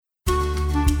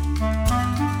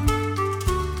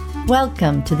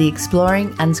Welcome to the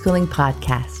Exploring Unschooling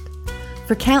podcast.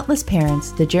 For countless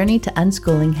parents, the journey to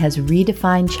unschooling has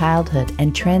redefined childhood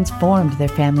and transformed their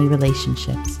family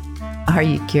relationships. Are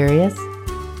you curious?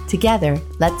 Together,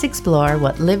 let's explore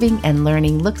what living and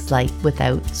learning looks like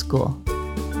without school.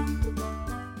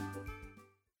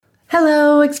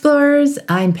 Hello, explorers!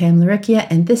 I'm Pam Laricchia,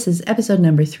 and this is episode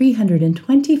number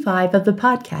 325 of the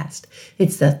podcast.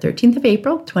 It's the 13th of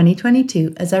April,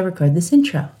 2022, as I record this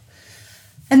intro.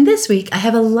 And this week, I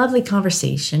have a lovely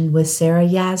conversation with Sarah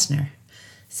Yasner.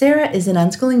 Sarah is an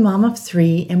unschooling mom of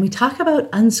 3, and we talk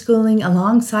about unschooling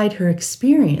alongside her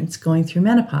experience going through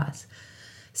menopause.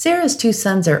 Sarah's 2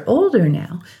 sons are older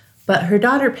now, but her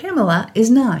daughter Pamela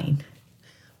is 9.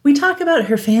 We talk about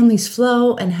her family's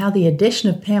flow and how the addition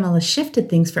of Pamela shifted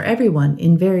things for everyone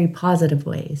in very positive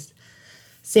ways.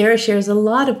 Sarah shares a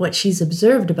lot of what she's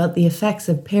observed about the effects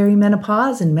of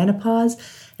perimenopause and menopause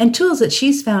and tools that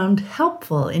she's found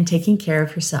helpful in taking care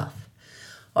of herself.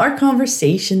 Our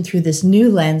conversation through this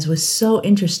new lens was so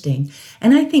interesting,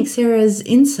 and I think Sarah's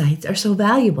insights are so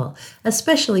valuable,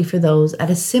 especially for those at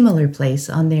a similar place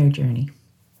on their journey.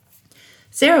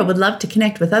 Sarah would love to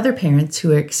connect with other parents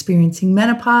who are experiencing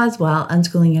menopause while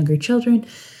unschooling younger children,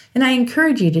 and I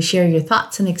encourage you to share your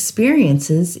thoughts and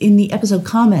experiences in the episode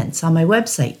comments on my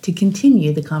website to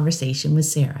continue the conversation with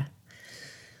Sarah.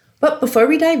 But before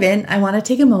we dive in, I want to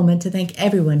take a moment to thank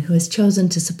everyone who has chosen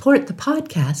to support the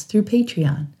podcast through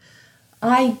Patreon.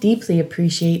 I deeply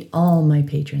appreciate all my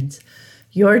patrons.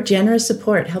 Your generous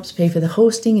support helps pay for the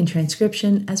hosting and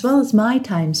transcription, as well as my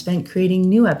time spent creating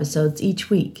new episodes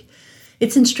each week.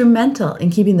 It's instrumental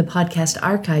in keeping the podcast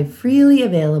archive freely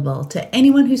available to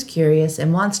anyone who's curious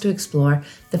and wants to explore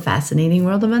the fascinating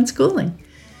world of unschooling.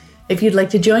 If you'd like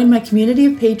to join my community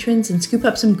of patrons and scoop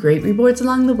up some great rewards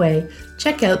along the way,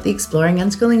 check out the Exploring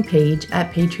Unschooling page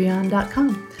at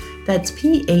patreon.com. That's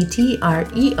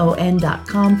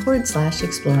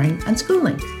patreon.com/exploring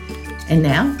unschooling. And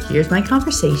now, here's my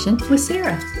conversation with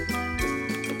Sarah.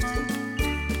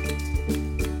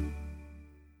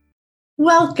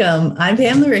 Welcome. I'm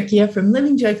Pam Laricchia from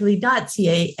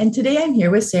livingjoyfully.ca, and today I'm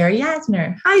here with Sarah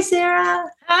Yasner. Hi,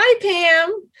 Sarah. Hi,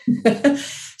 Pam.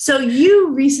 So you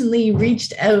recently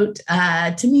reached out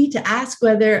to me to ask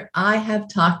whether I have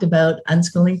talked about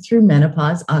unschooling through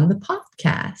menopause on the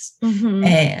podcast. Mm-hmm.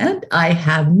 And I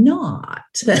have not.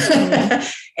 Mm-hmm.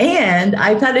 And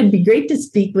I thought it'd be great to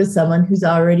speak with someone who's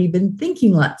already been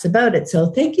thinking lots about it. So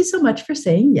thank you so much for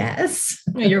saying yes.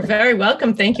 You're very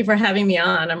welcome. Thank you for having me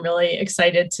on. I'm really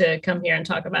excited to come here and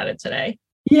talk about it today.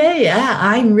 Yeah.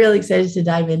 I'm really excited to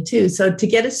dive in too. So to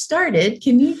get us started,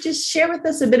 can you just share with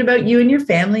us a bit about you and your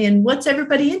family and what's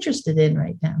everybody interested in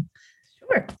right now?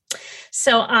 Sure.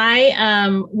 So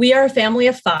we are a family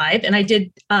of 5, and I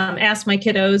did ask my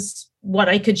kiddos what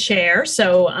I could share.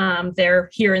 So they're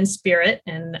here in spirit,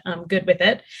 and I'm good with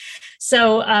it.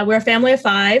 So we're a family of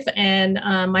 5, and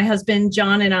my husband,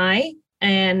 John,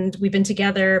 and we've been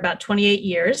together about 28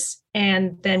 years.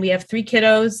 And then we have 3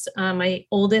 kiddos. My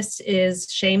oldest is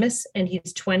Seamus, and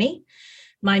he's 20.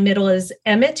 My middle is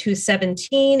Emmett, who's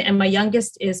 17. And my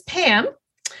youngest is Pam,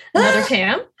 another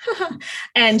Pam.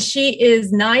 And she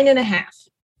is 9.5.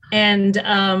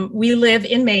 And we live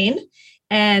in Maine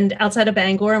and outside of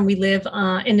Bangor. And we live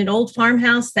in an old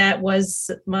farmhouse that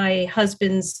was my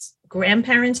husband's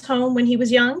grandparents' home when he was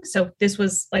young. So this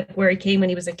was like where he came when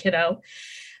he was a kiddo.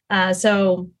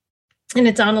 And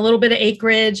it's on a little bit of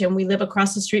acreage, and we live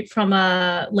across the street from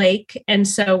a lake. And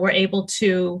so we're able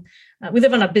to, we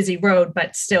live on a busy road,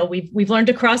 but still we've learned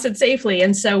to cross it safely.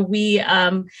 And so we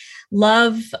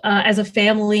love as a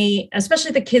family,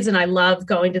 especially the kids and I love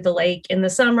going to the lake in the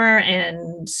summer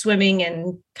and swimming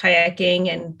and kayaking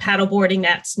and paddleboarding.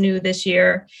 That's new this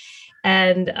year.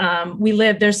 And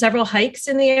there's several hikes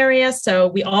in the area. So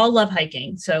we all love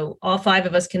hiking. So all 5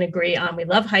 of us can agree on, we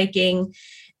love hiking.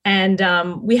 And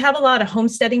we have a lot of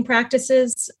homesteading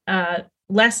practices,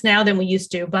 less now than we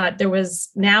used to, but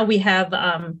now we have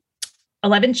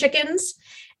 11 chickens.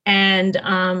 And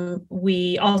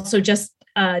we also just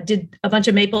did a bunch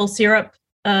of maple syrup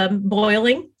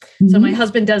boiling. Mm-hmm. So my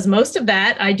husband does most of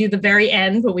that. I do the very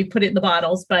end, but we put it in the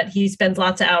bottles, but he spends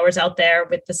lots of hours out there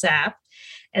with the sap.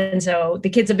 And so the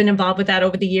kids have been involved with that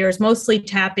over the years, mostly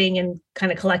tapping and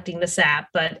kind of collecting the sap,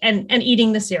 and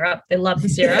eating the syrup. They love the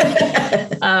syrup.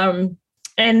 And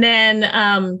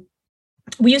then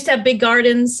we used to have big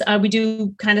gardens. We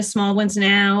do kind of small ones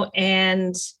now.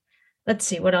 And let's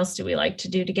see, what else do we like to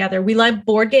do together? We like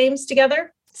board games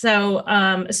together. So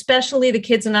especially the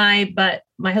kids and I, but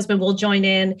my husband will join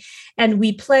in, and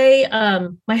we play.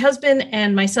 My husband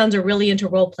and my sons are really into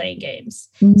role-playing games.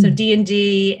 Mm-hmm. So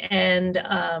D&D and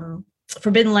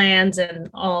Forbidden Lands and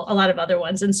a lot of other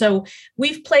ones. And so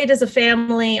we've played as a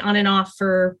family on and off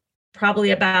for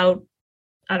probably about,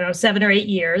 I don't know, 7 or 8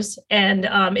 years. And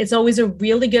it's always a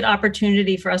really good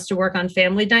opportunity for us to work on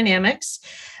family dynamics.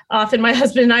 Often my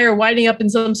husband and I are winding up in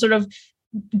some sort of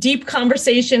deep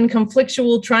conversation,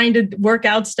 conflictual, trying to work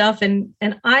out stuff. And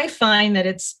I find that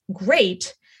it's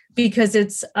great because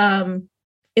it's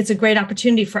a great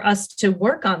opportunity for us to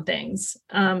work on things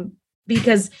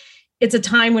because it's a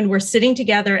time when we're sitting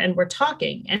together and we're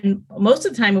talking. And most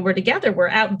of the time when we're together, we're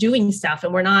out doing stuff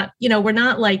and we're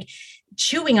not like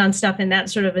chewing on stuff in that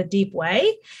sort of a deep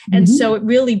way. And so it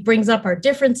really brings up our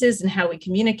differences and how we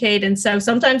communicate. And so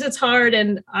sometimes it's hard,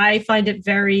 and I find it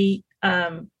very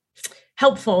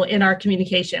helpful in our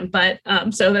communication. But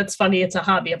so that's funny. It's a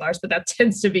hobby of ours, but that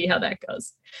tends to be how that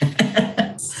goes.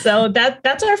 So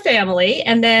that's our family.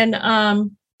 And then, let me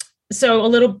tell you a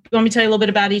little bit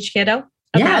about each kiddo.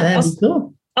 Yeah, that'd be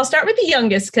cool. I'll start with the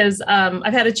youngest because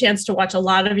I've had a chance to watch a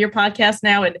lot of your podcasts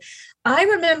now. And I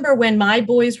remember when my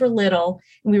boys were little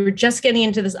and we were just getting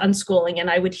into this unschooling, and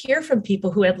I would hear from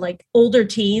people who had like older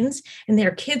teens and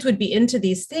their kids would be into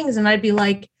these things. And I'd be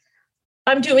like,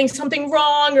 I'm doing something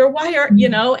wrong, or why are,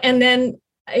 and then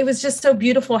it was just so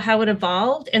beautiful how it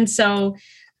evolved. And so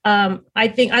I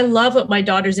think I love what my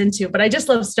daughter's into, but I just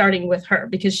love starting with her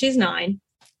because she's 9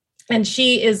 and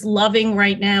she is loving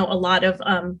right now a lot of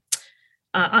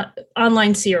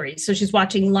online series. So she's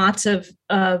watching lots of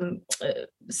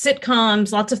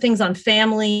sitcoms, lots of things on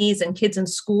families and kids in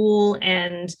school,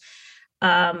 and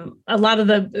a lot of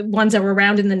the ones that were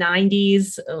around in the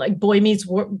 90s, like Boy Meets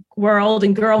World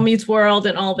and Girl Meets World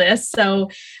and all this. So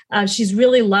she's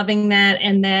really loving that.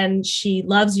 And then she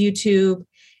loves YouTube,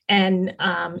 and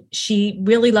she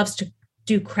really loves to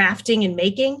do crafting and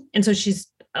making. And so she's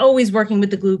always working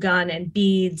with the glue gun and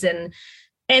beads and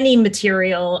any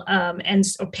material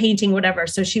or painting, whatever.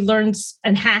 So she learns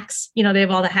and hacks, they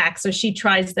have all the hacks. So she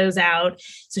tries those out.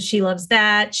 So she loves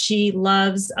that. She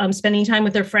loves spending time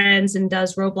with her friends and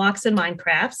does Roblox and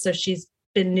Minecraft. So she's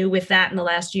been new with that in the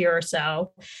last year or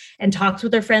so and talks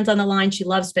with her friends on the line. She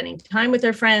loves spending time with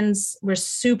her friends. We're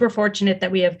super fortunate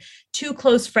that we have 2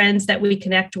 close friends that we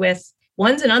connect with.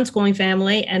 One's an unschooling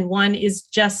family, and one is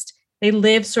just, they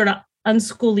live sort of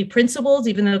unschooly principles,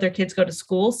 even though their kids go to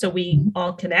school. So we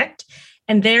all connect,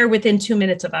 and they're within 2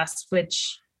 minutes of us,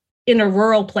 which in a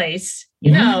rural place,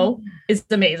 is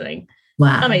amazing.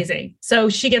 Wow. Amazing. So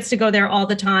she gets to go there all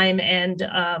the time.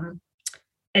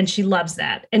 And she loves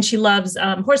that. And she loves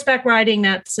horseback riding.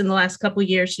 That's in the last couple of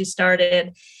years she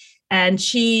started. And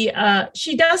she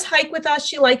does hike with us.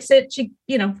 She likes it. She,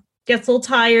 gets a little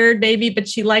tired maybe, but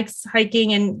she likes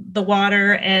hiking in the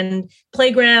water and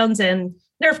playgrounds and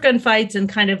Nerf gun fights and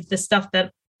kind of the stuff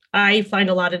that I find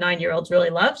a lot of 9-year-olds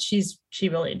really love. She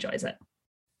really enjoys it.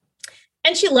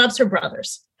 And she loves her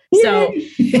brothers. So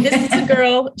this is a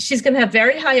girl, she's going to have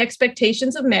very high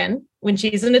expectations of men when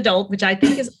she's an adult, which I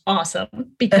think is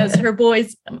awesome because her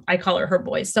boys, I call her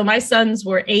boys. So my sons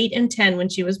were 8 and 10 when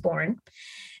she was born.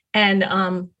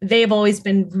 And they've always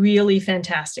been really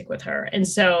fantastic with her. And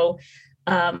so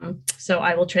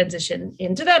I will transition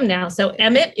into them now. So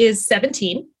Emmett is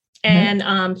 17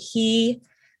 and he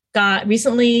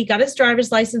recently got his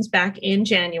driver's license back in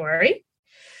January.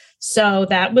 So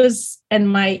that was, and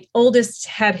my oldest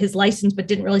had his license, but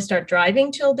didn't really start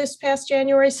driving till this past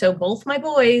January. So both my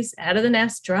boys out of the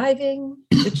nest driving,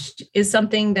 which is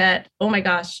something that, oh my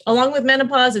gosh, along with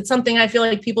menopause, it's something I feel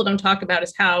like people don't talk about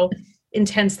is how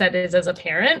intense that is as a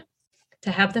parent to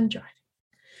have them drive.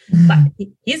 But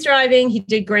he's driving. He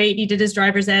did great. He did his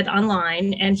driver's ed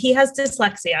online, and he has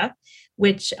dyslexia,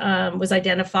 which was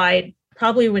identified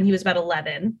probably when he was about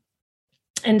 11.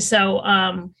 And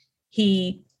so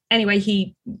he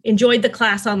enjoyed the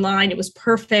class online. It was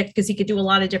perfect because he could do a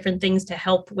lot of different things to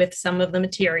help with some of the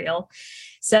material.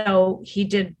 So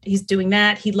he's doing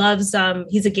that. He loves,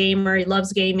 he's a gamer. He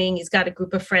loves gaming. He's got a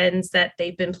group of friends that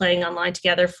they've been playing online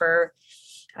together for,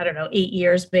 8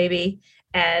 years, maybe.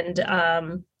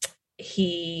 And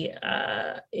he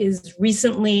is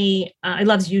recently, he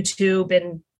loves YouTube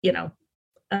and,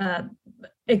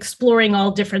 exploring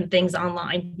all different things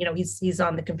online. He's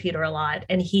on the computer a lot.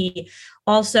 And he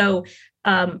also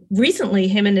recently,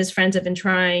 him and his friends have been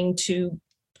trying to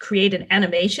create an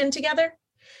animation together.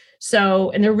 So,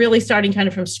 and they're really starting kind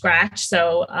of from scratch.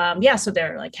 So, so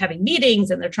they're like having meetings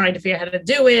and they're trying to figure out how to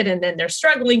do it. And then they're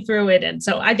struggling through it. And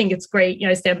so I think it's great.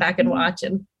 I stand back and watch,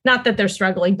 and not that they're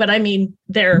struggling, but I mean,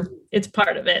 it's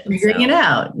part of it. Figuring it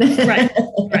out.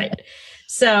 Right.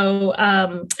 So,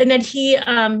 and then he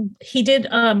did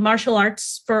martial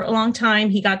arts for a long time.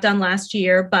 He got done last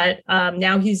year, but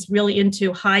now he's really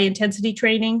into high intensity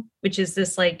training, which is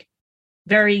this like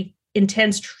very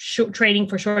intense training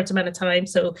for short amount of time.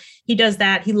 So he does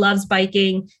that. He loves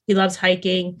biking. He loves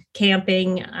hiking,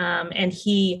 camping, and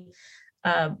he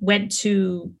went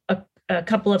to a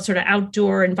couple of sort of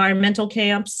outdoor environmental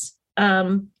camps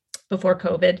before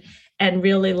COVID, and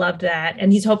really loved that.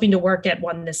 And he's hoping to work at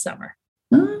one this summer.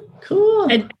 Oh, cool.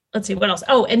 And let's see what else.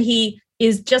 Oh, and he's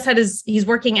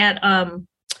working at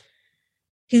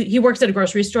he works at a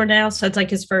grocery store now. So it's like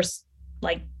his first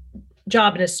like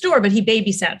job in a store, but he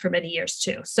babysat for many years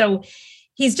too. So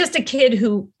he's just a kid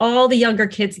who all the younger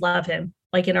kids love him.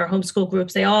 Like in our homeschool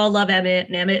groups, they all love Emmett,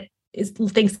 and Emmett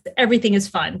thinks everything is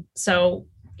fun. So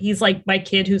he's like my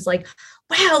kid who's like,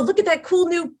 wow, look at that cool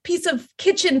new piece of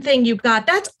kitchen thing you got.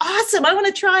 That's awesome. I want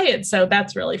to try it. So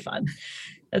that's really fun.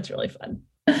 That's really fun.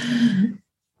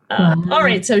 Wow. All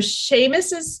right. So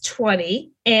Seamus is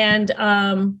 20. And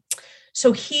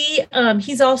so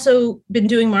he's also been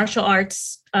doing martial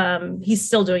arts. He's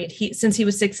still doing it since he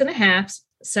was 6.5.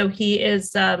 So he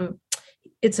is,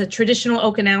 it's a traditional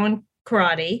Okinawan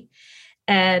karate.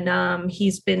 And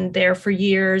he's been there for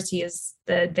years. He has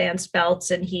the advanced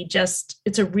belts, and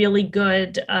it's a really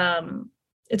good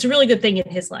thing in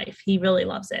his life. He really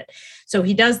loves it. So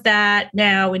he does that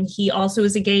now. And he also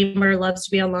is a gamer, loves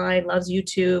to be online, loves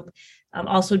YouTube,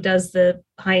 also does the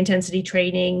high intensity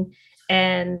training.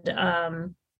 And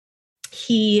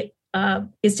he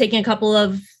is taking a couple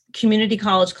of community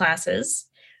college classes,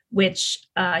 which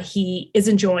he is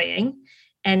enjoying.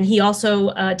 And he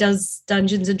also does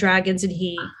Dungeons and Dragons, and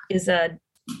he is a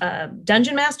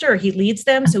dungeon master, or he leads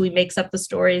them. So he makes up the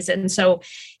stories. And so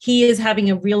he is having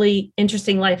a really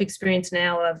interesting life experience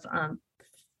now of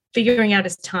figuring out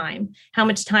his time, how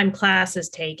much time classes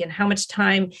take, and how much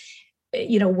time,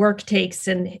 work takes,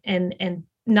 and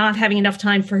not having enough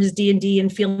time for his D&D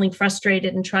and feeling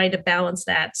frustrated and trying to balance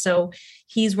that. So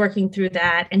he's working through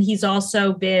that. And he's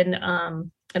also been,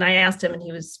 and I asked him and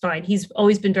he was fine. He's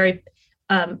always been very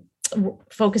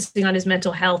focusing on his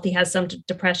mental health. He has some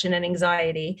depression and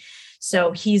anxiety.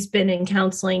 So he's been in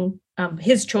counseling,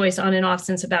 his choice on and off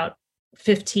since about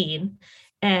 15.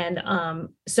 And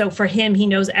so for him, he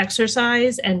knows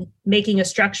exercise and making a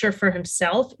structure for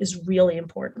himself is really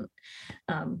important.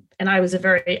 And I was a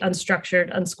very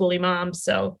unstructured, unschooly mom.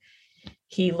 So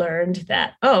he learned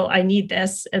that, oh, I need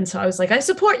this. And so I was like, I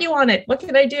support you on it. What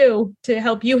can I do to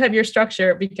help you have your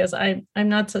structure? Because I'm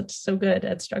not so good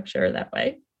at structure that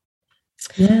way.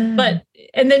 Yeah. But,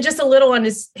 and then just a little on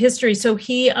his history. So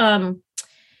he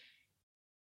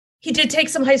did take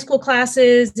some high school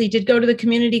classes. He did go to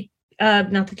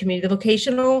the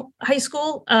vocational high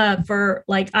school for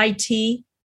like IT.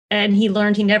 And he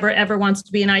learned he never, ever wants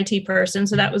to be an IT person.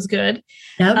 So that was good.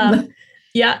 Yep.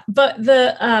 Yeah. But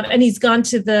and he's gone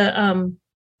to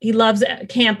he loves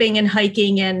camping and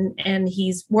hiking, and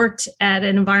he's worked at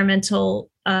an environmental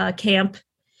camp,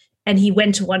 and he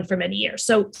went to one for many years.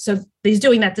 So he's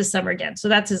doing that this summer again. So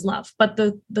that's his love. But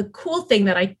the cool thing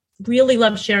that I really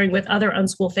love sharing with other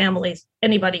unschool families,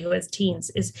 anybody who has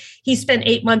teens, is he spent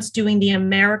 8 months doing the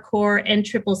AmeriCorps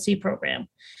NCCC program.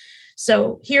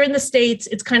 So here in the States,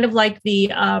 it's kind of like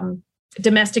the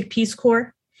domestic Peace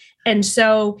Corps. And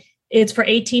so it's for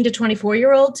 18 to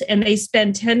 24-year-olds, and they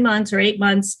spend 10 months or 8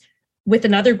 months with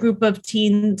another group of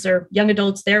teens or young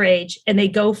adults their age, and they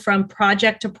go from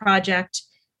project to project,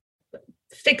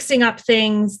 fixing up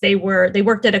things. They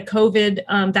worked at a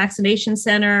COVID vaccination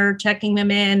center, checking them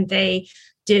in. They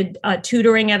did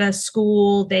tutoring at a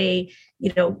school. They,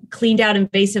 cleaned out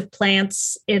invasive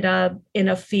plants in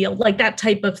a field, like that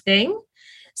type of thing.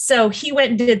 So he went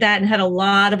and did that and had a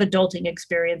lot of adulting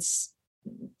experience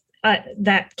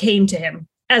that came to him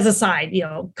as a side,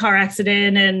 car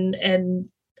accident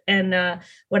and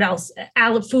what else?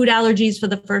 Food allergies for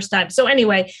the first time. So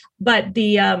anyway, but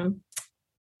the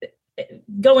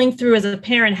going through as a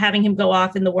parent, having him go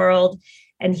off in the world,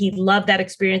 and he loved that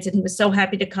experience, and he was so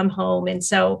happy to come home. And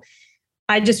so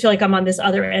I just feel like I'm on this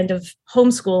other end of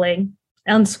homeschooling,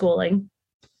 unschooling,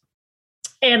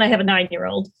 and I have a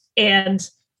 9-year-old, and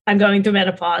I'm going through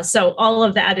menopause. So all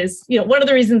of that is, one of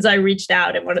the reasons I reached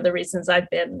out, and one of the reasons I've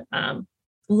been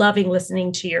loving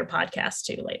listening to your podcast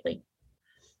too lately.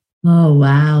 Oh,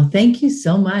 wow. Thank you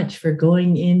so much for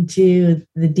going into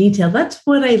the detail. That's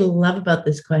what I love about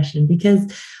this question,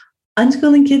 because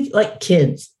unschooling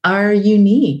kids are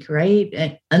unique, right?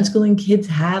 And unschooling kids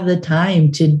have the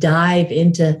time to dive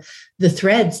into the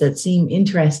threads that seem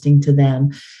interesting to them.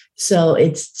 So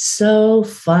it's so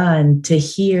fun to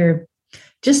hear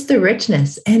just the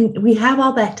richness. And we have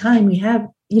all that time. We have,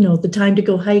 the time to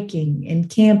go hiking and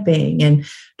camping and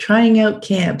trying out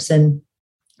camps and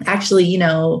actually,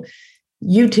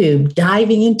 YouTube,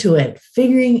 diving into it,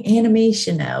 figuring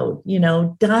animation out,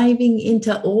 diving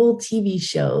into old TV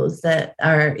shows that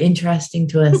are interesting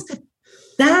to us.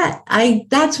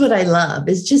 That's what I love,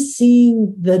 is just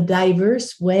seeing the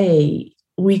diverse way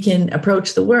we can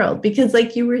approach the world. Because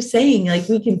like you were saying, like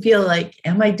we can feel like,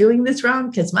 am I doing this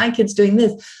wrong? Because my kid's doing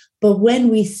this. But when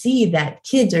we see that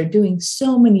kids are doing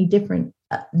so many different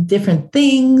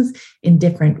things in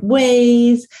different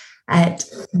ways, at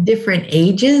different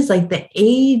ages, like the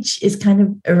age is kind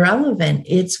of irrelevant.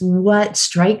 It's what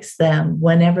strikes them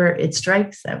whenever it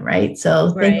strikes them, right?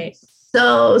 So thank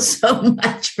you so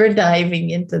much for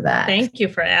diving into that. Thank you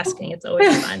for asking. It's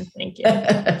always fun. Thank you.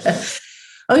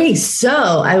 Okay,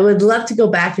 so I would love to go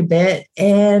back a bit.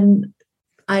 And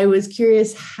I was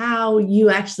curious how you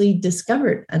actually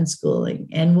discovered unschooling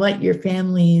and what your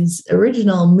family's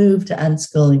original move to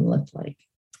unschooling looked like.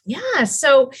 Yeah.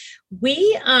 So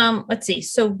we, let's see.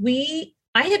 So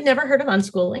I had never heard of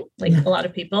unschooling, like a lot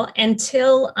of people,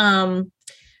 until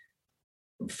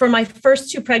for my first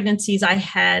 2 pregnancies, I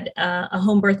had a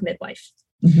home birth midwife.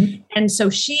 Mm-hmm. And so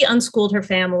she unschooled her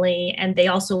family, and they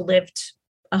also lived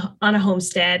on a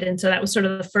homestead. And so that was sort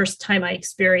of the first time I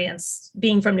experienced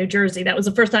being from New Jersey. That was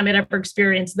the first time I'd ever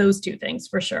experienced those 2 things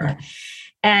for sure.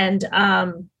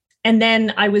 Yeah. And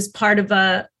then I was part of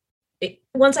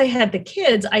once I had the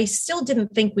kids, I still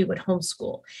didn't think we would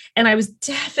homeschool. And I was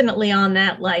definitely on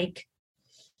that, like,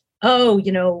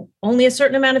 only a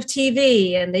certain amount of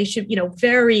TV, and they should,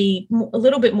 a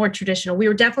little bit more traditional. We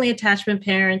were definitely attachment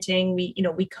parenting.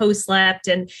 We co-slept,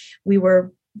 and we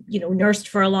were, nursed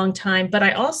for a long time. But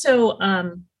I also,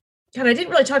 I didn't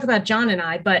really talk about John and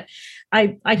I, but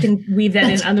I can weave that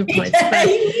in other points. But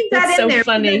that's so there.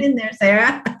 Funny. That in there,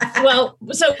 Sarah. Well,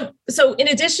 so in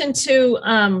addition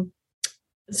to,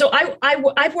 so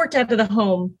I've worked out of the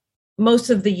home most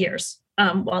of the years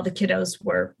while the kiddos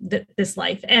were this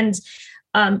life. And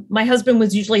my husband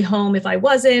was usually home if I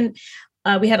wasn't.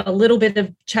 We had a little bit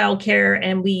of childcare,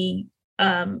 and we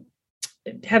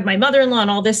had my mother-in-law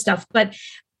and all this stuff. But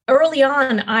early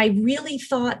on, I really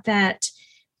thought that,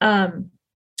 I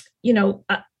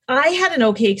had an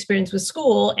okay experience with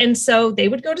school. And so they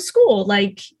would go to school,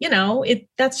 like,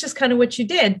 that's just kind of what you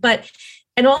did.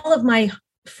 And all of my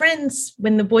friends,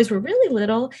 when the boys were really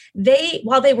little,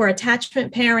 while they were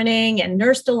attachment parenting and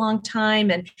nursed a long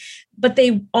time, but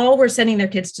they all were sending their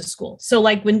kids to school. So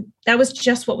like when that was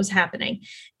just what was happening.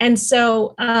 And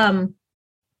so, and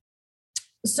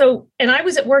I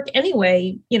was at work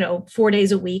anyway, 4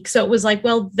 days a week. So it was like,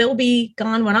 well, they'll be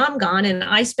gone when I'm gone. And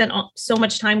I spent so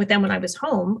much time with them when I was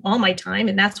home, all my time.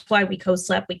 And that's why we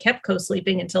co-slept. We kept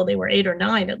co-sleeping until they were 8 or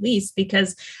 9, at least,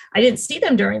 because I didn't see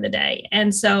them during the day.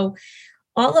 And so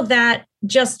all of that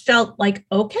just felt like,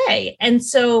 okay. And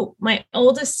so my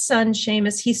oldest son,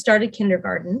 Seamus, he started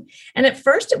kindergarten. And at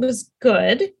first it was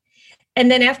good. And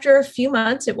then after a few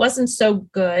months, it wasn't so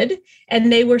good.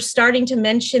 And they were starting to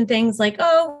mention things like,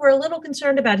 oh, we're a little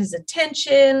concerned about his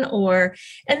attention,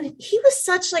 and he was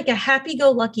such like a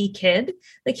happy-go-lucky kid.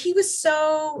 Like he was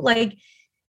so like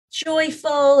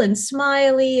joyful and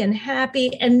smiley and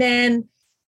happy. And then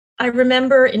I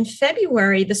remember in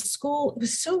February, the school, it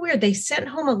was so weird. They sent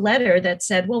home a letter that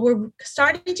said, well, we're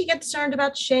starting to get concerned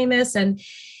about Seamus, and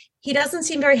he doesn't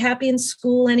seem very happy in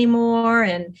school anymore.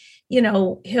 And,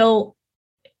 he'll,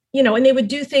 and they would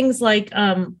do things like,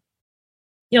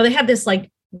 they have this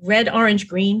like red, orange,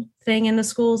 green thing in the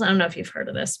schools. I don't know if you've heard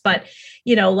of this, but,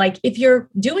 like if you're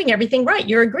doing everything right,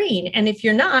 you're a green. And if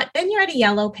you're not, then you're at a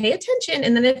yellow, pay attention.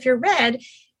 And then if you're red,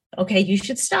 okay, you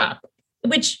should stop,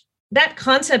 which that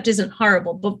concept isn't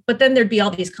horrible, but then there'd be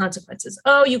all these consequences.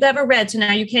 Oh, you have a red, so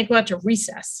now you can't go out to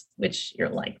recess, which you're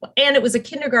like, and it was a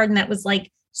kindergarten that was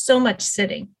like so much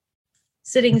sitting.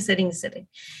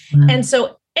 Mm-hmm. And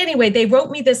so anyway, they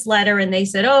wrote me this letter and they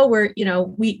said, oh,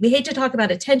 we hate to talk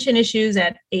about attention issues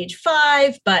at age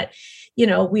 5, but,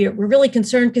 we're really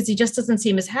concerned because he just doesn't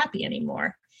seem as happy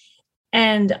anymore.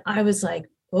 And I was like,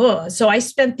 oh, so I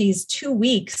spent these 2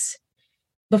 weeks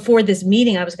before this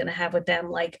meeting I was going to have with them.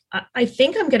 Like, I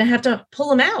think I'm going to have to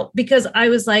pull him out, because I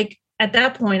was like, at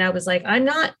that point, I was like, I'm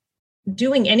not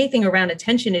doing anything around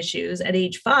attention issues at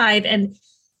age 5. And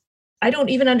I don't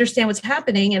even understand what's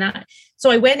happening. And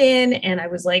so I went in and I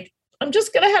was like, I'm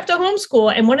just going to have to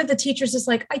homeschool. And one of the teachers is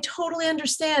like, I totally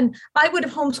understand. I would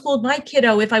have homeschooled my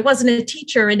kiddo if I wasn't a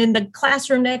teacher and in the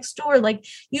classroom next door. Like,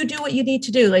 you do what you need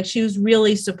to do. Like, she was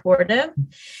really supportive.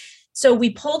 So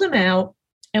we pulled him out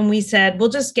and we said, we'll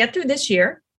just get through this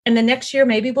year. And the next year,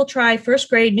 maybe we'll try first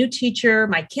grade, new teacher.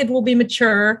 My kid will be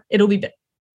mature. It'll be better.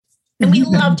 And we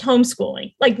loved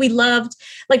homeschooling.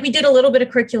 We did a little bit of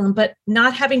curriculum, but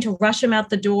not having to rush them out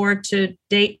the door to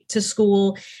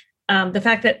school. The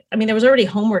fact that, there was already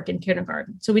homework in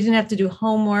kindergarten, so we didn't have to do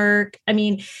homework.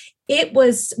 We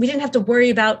didn't have to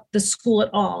worry about the school at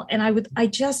all. And I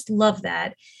just love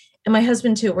that. And my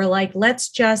husband too, we're like, let's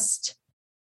just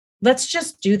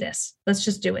do this. Let's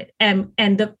just do it. And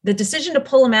the decision to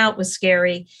pull them out was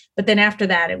scary, but then after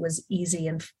that, it was easy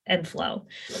and flow.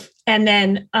 And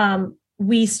then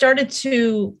we started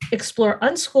to explore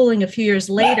unschooling a few years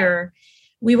later.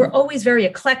 We were always very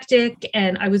eclectic,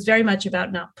 and I was very much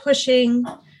about not pushing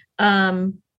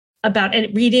about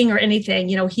reading or anything.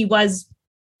 He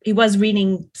was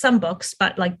reading some books,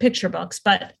 but like picture books.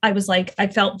 But I was like, I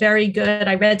felt very good.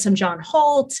 I read some John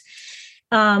Holt.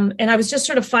 And I was just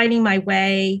sort of finding my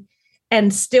way,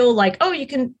 and still like, oh,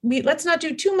 let's not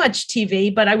do too much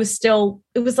TV, but it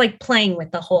was like playing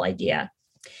with the whole idea.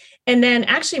 And then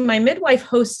actually my midwife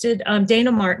hosted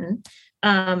Dana Martin,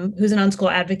 who's an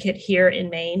unschool advocate here in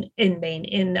Maine, in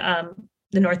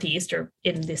the Northeast or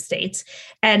in the States.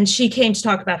 And she came to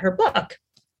talk about her book.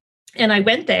 And I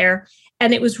went there,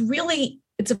 and it was really,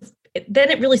 then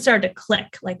it really started to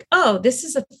click, like, oh, this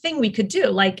is a thing we could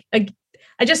do.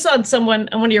 I just saw on one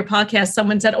of your podcasts,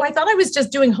 someone said, oh, I thought I was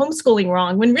just doing homeschooling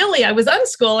wrong, when really I was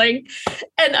unschooling.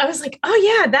 And I was like, oh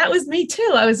yeah, that was me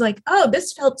too. I was like, oh,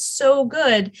 this felt so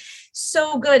good.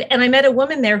 So good. And I met a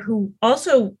woman there who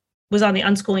also was on the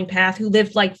unschooling path, who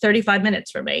lived like 35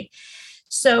 minutes from me.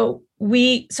 So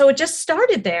it just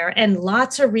started there, and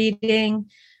lots of reading,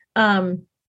 John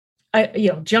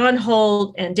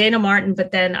Holt and Dana Martin,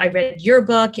 but then I read your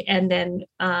book, and then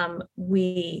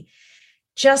we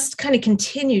just kind of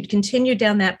continued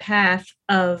down that path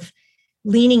of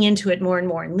leaning into it more and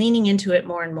more, and leaning into it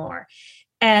more and more.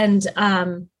 And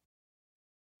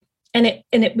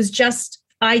it was just,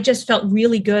 I just felt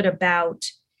really good about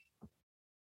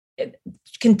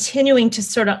continuing to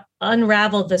sort of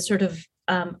unravel the sort of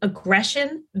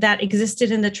aggression that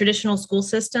existed in the traditional school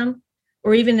system,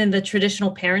 or even in the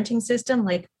traditional parenting system.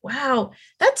 Like, wow,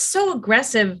 that's so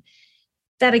aggressive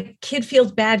that a kid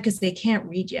feels bad because they can't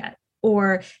read yet,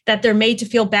 or that they're made to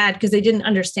feel bad because they didn't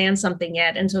understand something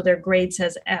yet, and so their grade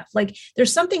says F. Like,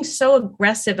 there's something so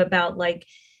aggressive about like,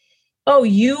 oh,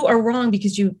 you are wrong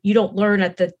because you don't learn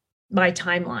at my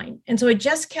timeline. And so I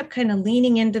just kept kind of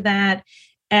leaning into that.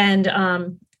 And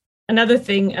another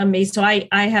thing, so I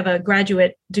have a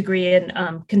graduate degree in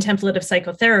contemplative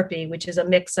psychotherapy, which is a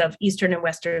mix of Eastern and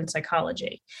Western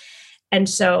psychology. And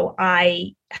so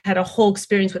I had a whole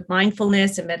experience with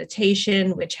mindfulness and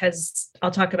meditation, which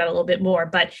I'll talk about a little bit more,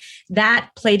 but that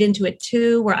played into it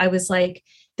too, where I was like,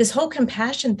 this whole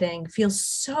compassion thing feels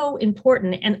so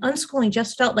important. And unschooling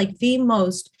just felt like the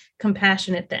most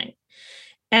compassionate thing.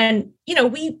 And,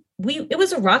 it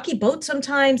was a rocky boat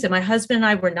sometimes, and my husband and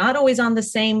I were not always on the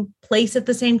same place at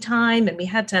the same time. And we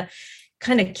had to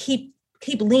kind of keep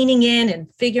leaning in and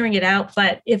figuring it out.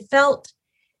 But it felt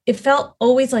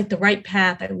always like the right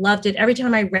path. I loved it. Every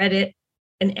time I read it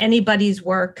and anybody's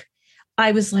work,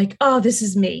 I was like, oh, this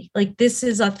is me. Like, this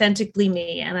is authentically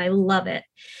me. And I love it.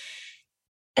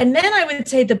 And then I would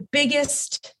say the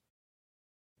biggest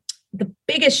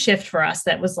shift for us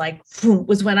that was like,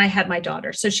 was when I had my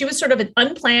daughter. So she was sort of an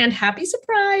unplanned, happy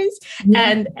surprise.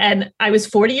 Mm-hmm. And I was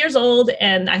 40 years old,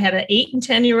 and I had an 8 and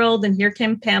 10-year-old, and here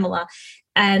came Pamela.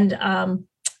 And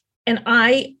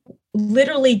I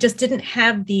literally just didn't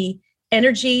have the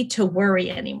energy to worry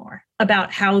anymore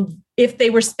about if they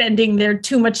were spending their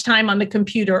too much time on the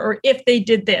computer, or if they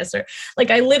did this, or like,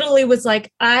 I literally was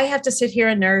like, I have to sit here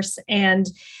and nurse, and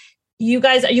you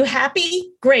guys, are you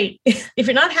happy? Great. If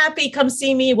you're not happy, come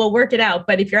see me. We'll work it out.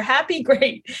 But if you're happy,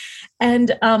 great.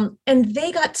 And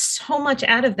they got so much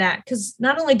out of that, because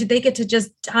not only did they get to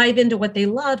just dive into what they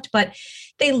loved, but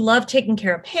they loved taking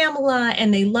care of Pamela,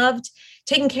 and they loved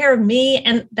taking care of me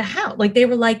and the house. Like, they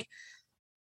were like,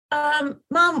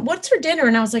 Mom, what's for dinner?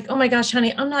 And I was like, oh my gosh,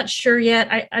 honey, I'm not sure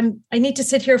yet. I need to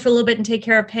sit here for a little bit and take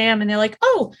care of Pam. And they're like,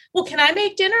 oh, well, can I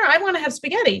make dinner? I want to have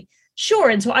spaghetti. Sure.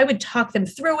 And so I would talk them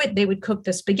through it. They would cook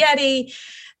the spaghetti,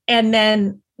 and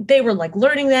then they were like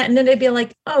learning that. And then they'd be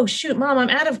like, oh shoot, Mom, I'm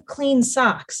out of clean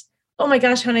socks. Oh my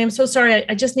gosh, honey, I'm so sorry.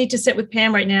 I just need to sit with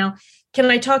Pam right now. Can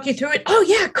I talk you through it? Oh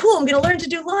yeah, cool. I'm going to learn to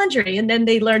do laundry. And then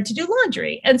they learned to do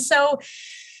laundry. And so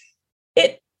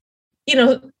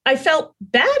I felt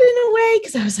bad in a way,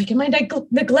 because I was like, am I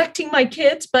neglecting my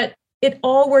kids? But it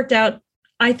all worked out,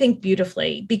 I think,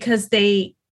 beautifully, because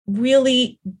they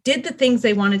really did the things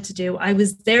they wanted to do. I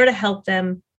was there to help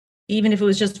them, even if it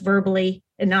was just verbally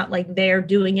and not like they're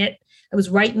doing it I was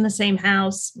right in the same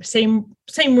house, same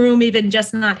room, even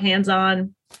just not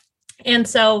hands-on. And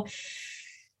so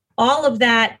all of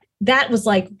that was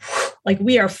like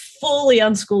we are fully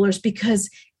unschoolers, because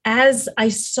as I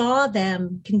saw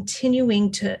them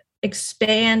continuing to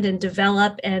expand and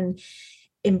develop and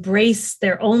embrace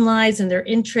their own lives and their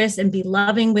interests and be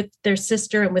loving with their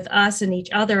sister and with us and each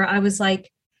other, I was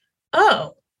like,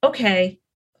 oh, okay,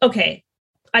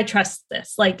 I trust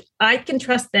this. Like, I can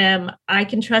trust them. I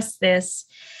can trust this.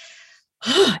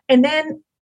 And then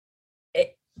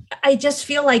I just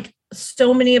feel like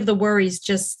so many of the worries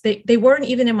they weren't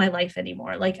even in my life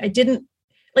anymore. Like,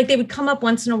 they would come up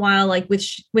once in a while, like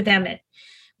with Emmett,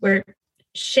 where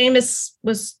Seamus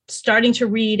was starting to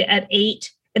read at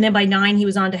 8. And then by 9, he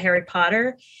was on to Harry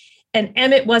Potter. And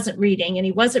Emmett wasn't reading, and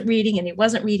he wasn't reading, and he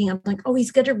wasn't reading. I'm like, oh,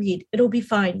 he's going to read. It'll be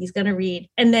fine. He's going to read.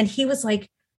 And then he was like,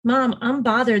 Mom, I'm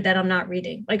bothered that I'm not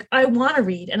reading. Like, I want to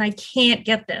read and I can't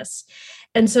get this.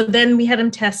 And so then we had him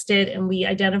tested and we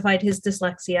identified his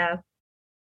dyslexia.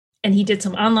 And he did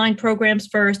some online programs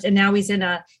first. And now he's in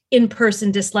a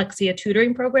in-person dyslexia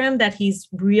tutoring program that he's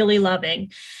really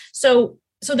loving. So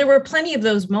there were plenty of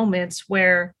those moments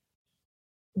where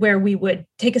we would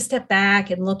take a step back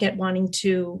and look at wanting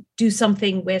to do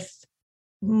something with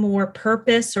more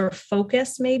purpose or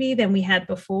focus maybe than we had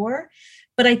before.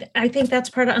 But I think that's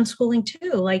part of unschooling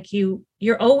too. Like,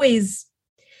 you're always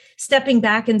stepping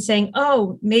back and saying,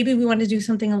 oh, maybe we want to do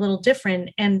something a little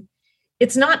different. And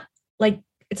it's not like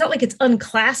it's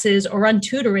unclasses or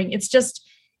untutoring. It's just,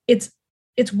 it's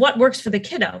what works for the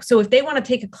kiddo. So if they want to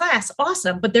take a class,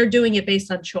 awesome, but they're doing it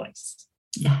based on choice.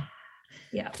 Yeah.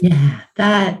 Yeah. Yeah.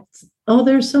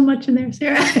 There's so much in there,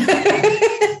 Sarah.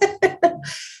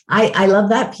 I love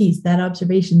that piece, that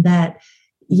observation that,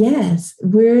 yes,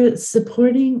 we're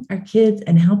supporting our kids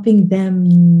and helping them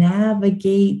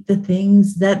navigate the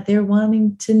things that they're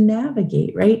wanting to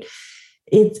navigate, right?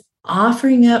 It's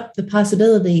offering up the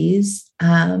possibilities,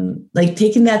 like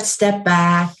taking that step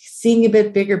back, seeing a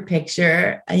bit bigger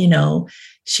picture,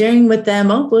 sharing with them,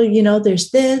 oh, well,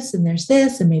 there's this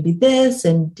and maybe this.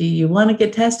 And do you want to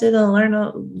get tested and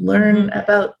learn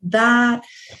about that?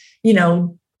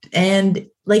 And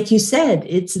like you said,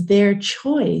 it's their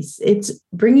choice. It's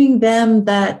bringing them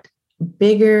that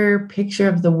bigger picture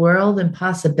of the world and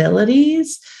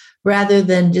possibilities rather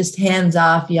than just hands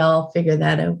off, y'all figure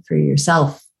that out for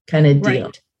yourself kind of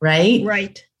deal. Right?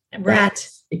 Right.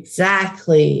 That's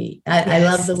exactly. I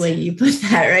love the way you put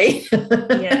that, right?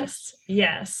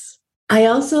 Yes. I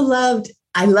also loved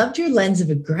your lens of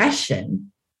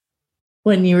aggression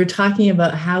when you were talking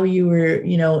about how you were,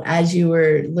 as you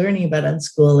were learning about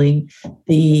unschooling,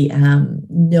 the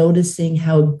noticing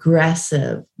how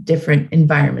aggressive different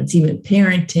environments, even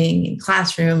parenting and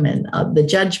classroom, and the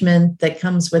judgment that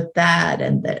comes with that,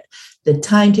 and the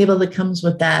timetable that comes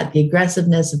with that, the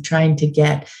aggressiveness of trying to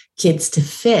get kids to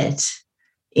fit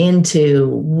into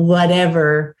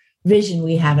whatever vision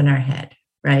we have in our head,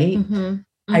 right?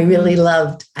 I really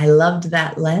loved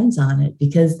that lens on it,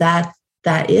 because that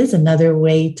is another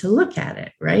way to look at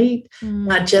it, right?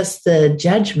 Not just the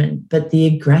judgment, but the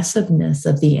aggressiveness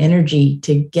of the energy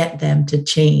to get them to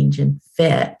change and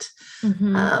fit.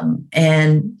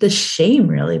 And the shame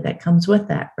really that comes with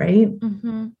that, right?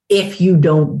 If you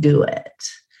don't do it.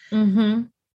 And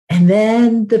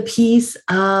then the piece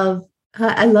of,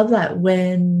 I love that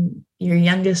when your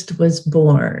youngest was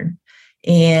born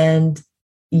and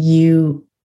you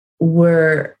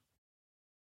were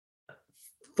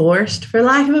forced, for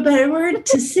lack of a better word,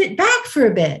 to sit back for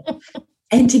a bit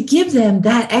and to give them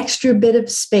that extra bit of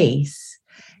space.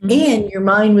 And your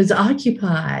mind was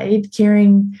occupied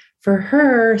caring for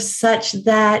her such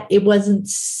that it wasn't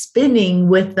spinning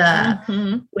with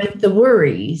the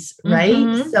worries,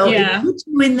 right? So it puts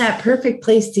you in that perfect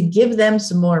place to give them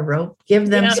some more rope, give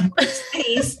them some more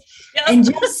space, and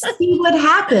just see what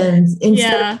happens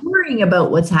instead of worrying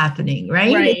about what's happening,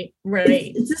 right?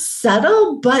 Right. It's a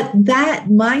subtle, but that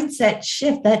mindset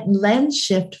shift, that lens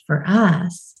shift for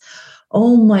us,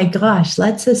 oh my gosh,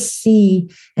 lets us see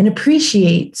and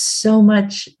appreciate so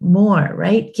much more,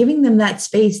 right? Giving them that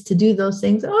space to do those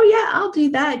things. Oh yeah, I'll do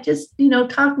that. Just,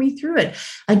 talk me through it.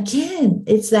 Again,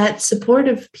 it's that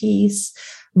supportive piece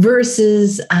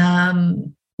versus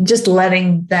just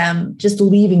leaving them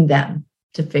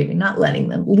to figure, not letting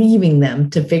them, leaving them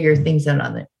to figure things out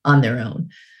on their own.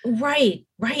 Right.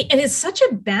 And it's such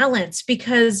a balance,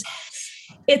 because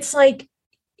it's like,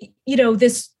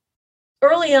 this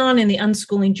early on in the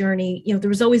unschooling journey, there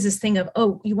was always this thing of,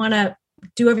 oh, you want to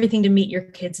do everything to meet your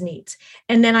kids' needs.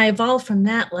 And then I evolved from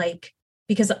that, like,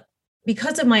 because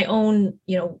of my own,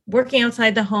 working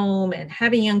outside the home and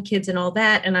having young kids and all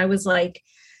that. And I was like,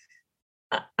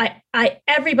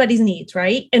 everybody's needs,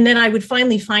 right? And then I would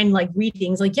finally find like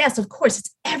readings, like, yes, of course,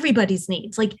 it's everybody's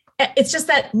needs. Like, it's just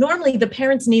that normally the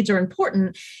parents' needs are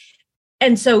important.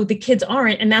 And so the kids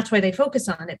aren't, and that's why they focus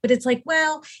on it. But it's like,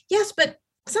 well, yes, but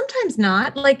sometimes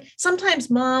not. Like sometimes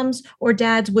moms or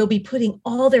dads will be putting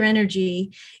all their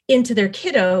energy into their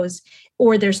kiddos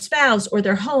or their spouse or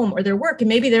their home or their work. And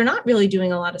maybe they're not really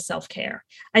doing a lot of self-care.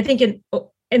 I think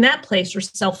in that place you're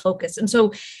self-focused. And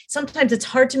so sometimes it's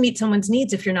hard to meet someone's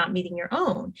needs if you're not meeting your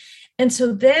own. And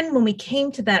so then when we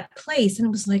came to that place, and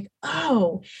it was like,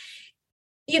 oh,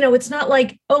 it's not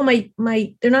like, oh,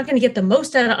 they're not going to get the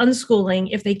most out of unschooling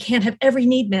if they can't have every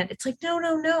need met. It's like,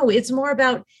 no. It's more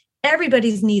about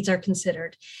everybody's needs are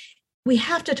considered. We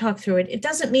have to talk through it. It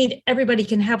doesn't mean everybody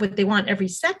can have what they want every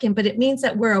second, but it means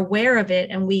that we're aware of it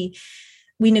and we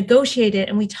negotiate it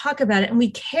and we talk about it and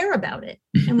we care about it.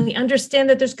 And we understand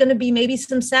that there's going to be maybe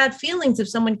some sad feelings if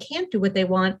someone can't do what they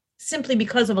want simply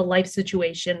because of a life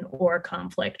situation or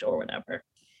conflict or whatever.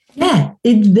 Yeah.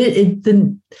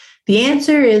 The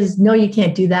answer is no, you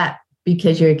can't do that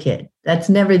because you're a kid. That's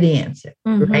never the answer,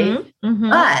 right? Mm-hmm.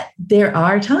 But there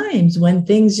are times when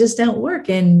things just don't work,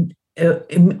 and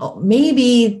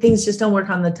maybe things just don't work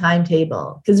on the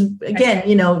timetable. Because again,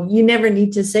 you never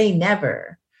need to say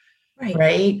never,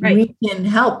 right? We can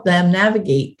help them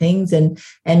navigate things, and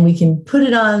we can put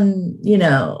it on,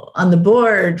 on the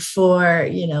board for,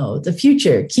 the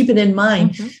future. Keep it in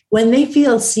mind when they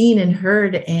feel seen and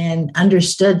heard and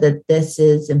understood that this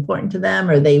is important to them,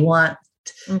 or they want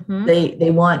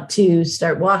they want to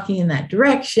start walking in that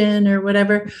direction or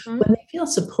whatever. When they feel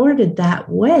supported that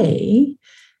way,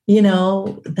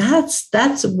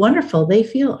 that's wonderful. They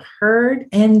feel heard,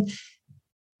 and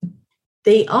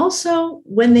they also,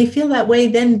 when they feel that way,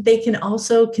 then they can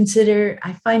also consider,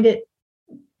 I find it,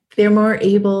 they're more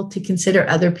able to consider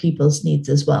other people's needs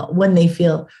as well when they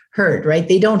feel heard, right?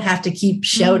 They don't have to keep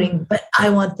shouting, but I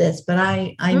want this, but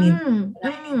I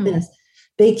need this.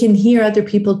 They can hear other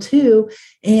people too.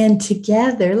 And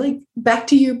together, like back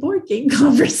to your board game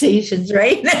conversations,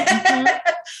 right?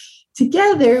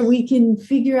 Together, we can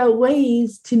figure out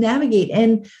ways to navigate,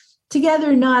 and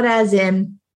together, not as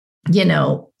in,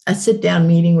 a sit down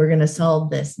meeting, we're going to solve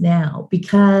this now,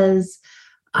 because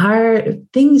our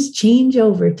things change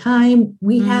over time.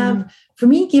 We have, for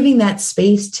me, giving that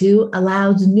space too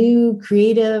allows new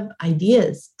creative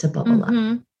ideas to bubble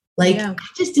up. Like, I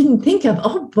just didn't think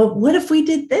of, but what if we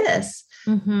did this?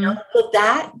 But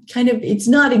that kind of, it's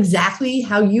not exactly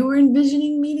how you were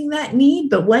envisioning meeting that need,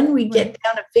 but when we get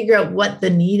down to figure out what the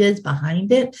need is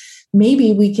behind it,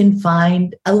 maybe we can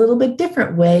find a little bit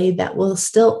different way that will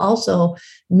still also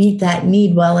meet that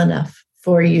need well enough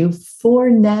for you for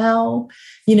now,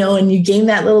 and you gain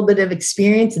that little bit of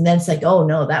experience, and then it's like, oh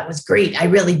no, that was great. I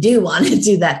really do want to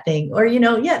do that thing. Or,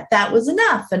 that was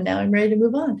enough. And now I'm ready to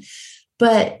move on.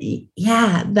 But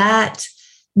yeah, that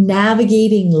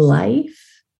navigating life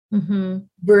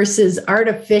versus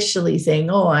artificially saying,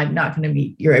 oh, I'm not going to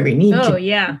meet your every need. Oh,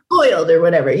 yeah. Spoiled or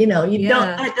whatever,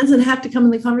 that doesn't have to come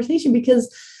in the conversation,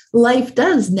 because life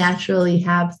does naturally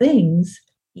have things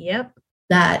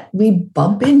that we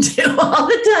bump into all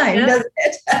the time, doesn't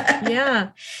it?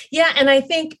 Yeah. And I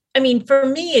think, for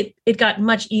me, it got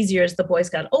much easier as the boys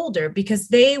got older, because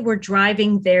they were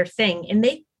driving their thing and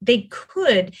they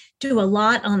could do a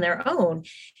lot on their own.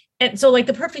 And so like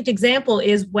the perfect example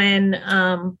is when,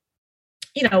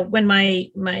 when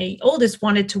my oldest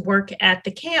wanted to work at the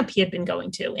camp he had been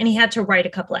going to, and he had to write a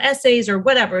couple of essays or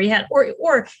whatever he had,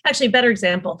 or actually a better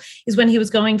example is when he was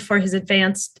going for his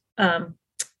advanced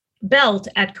belt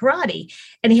at karate,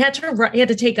 and he had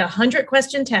to take a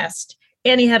 100-question test,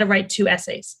 and he had to write 2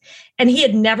 essays, and he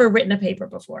had never written a paper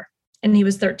before, and he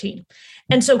was 13.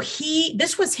 And so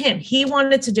this was him. He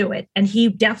wanted to do it, and he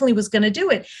definitely was going to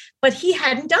do it, but he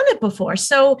hadn't done it before.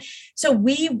 So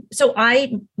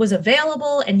I was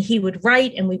available, and he would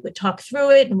write, and we would talk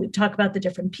through it, and we'd talk about the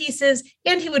different pieces,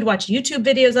 and he would watch YouTube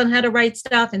videos on how to write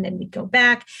stuff, and then we'd go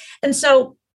back. And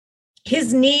so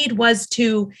his need was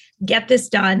to get this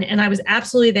done, and I was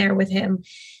absolutely there with him.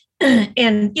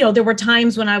 And, there were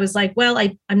times when I was like, well,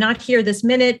 I'm not here this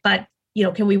minute, but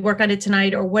can we work on it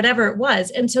tonight or whatever it was?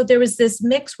 And so there was this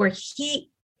mix where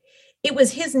it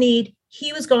was his need,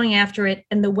 he was going after it,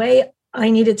 and the way I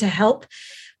needed to help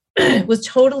was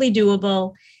totally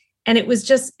doable. And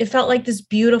it felt like this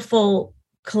beautiful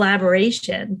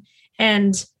collaboration.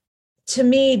 And to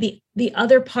me, the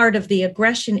other part of the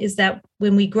aggression is that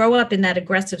when we grow up in that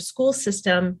aggressive school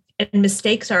system and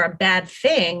mistakes are a bad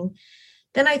thing,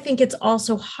 then I think it's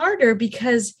also harder,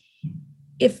 because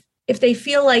if they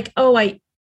feel like, oh,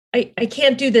 I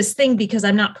can't do this thing because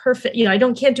I'm not perfect, I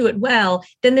can't do it well,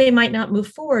 then they might not move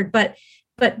forward. But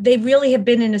they really have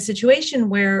been in a situation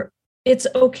where it's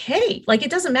okay. Like,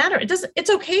 it doesn't matter. It's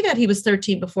okay that he was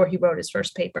 13 before he wrote his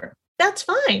first paper. That's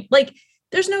fine. Like,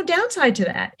 there's no downside to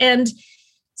that. And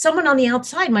someone on the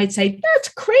outside might say, that's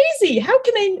crazy. How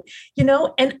can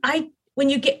and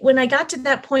when I got to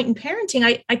that point in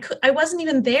parenting, I wasn't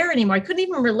even there anymore. I couldn't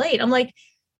even relate. I'm like,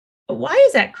 why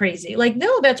is that crazy? Like,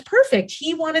 no, that's perfect.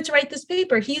 He wanted to write this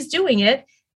paper. He's doing it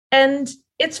and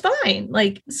it's fine.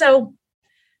 Like, so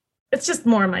it's just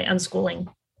more my unschooling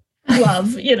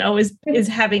love, is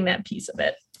having that piece of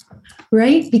it.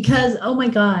 Right. Because, oh my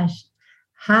gosh,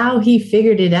 how he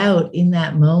figured it out in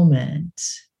that moment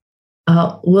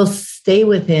will stay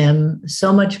with him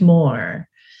so much more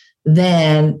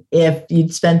than if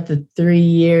you'd spent the 3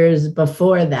 years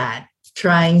before that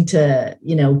trying to,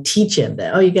 teach him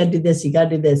that, oh, you got to do this,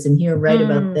 and here, write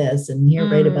about this, and here,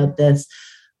 write about this.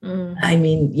 I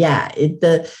mean, yeah,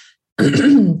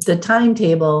 the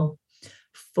timetable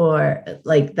for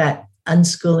like that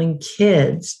unschooling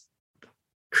kids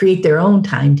create their own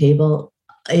timetable.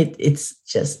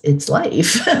 It's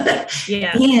life.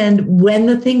 Yeah. And when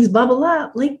the things bubble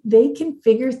up, like, they can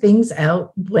figure things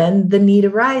out when the need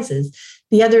arises.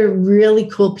 The other really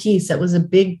cool piece that was a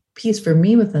big piece for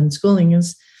me with unschooling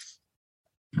is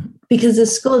because the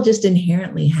school just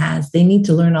inherently they need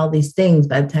to learn all these things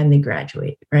by the time they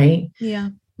graduate, right?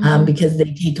 Yeah. Because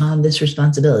they take on this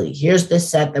responsibility. Here's this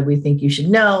set that we think you should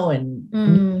know,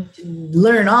 and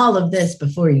learn all of this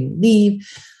before you leave.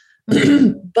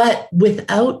 But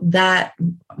without that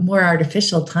more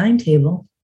artificial timetable,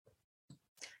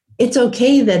 it's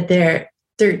okay that they're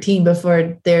 13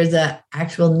 before there's an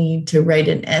actual need to write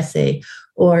an essay,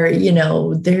 or,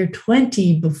 they're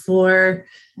 20 before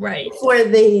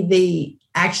they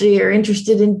actually are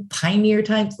interested in pioneer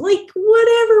times, like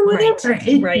whatever.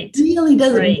 Right. It really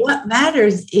doesn't. Right. What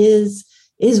matters is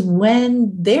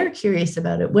when they're curious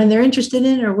about it, when they're interested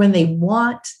in it, or when they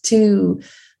want to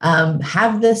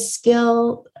have this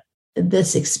skill,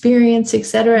 this experience,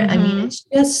 etc. I mean, it's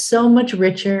just so much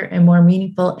richer and more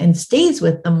meaningful, and stays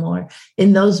with them more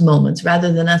in those moments,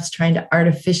 rather than us trying to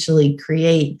artificially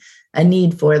create a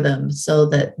need for them so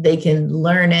that they can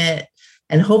learn it,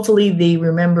 and hopefully they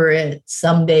remember it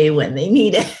someday when they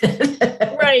need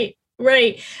it.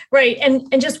 Right.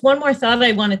 And just one more thought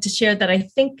I wanted to share that I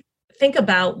think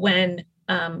about when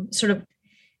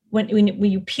when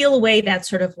you peel away that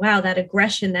sort of, wow, that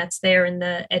aggression that's there in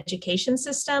the education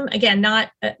system. Again,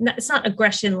 it's not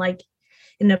aggression like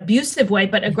in an abusive way,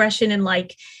 but aggression in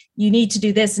like, you need to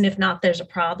do this, and if not, there's a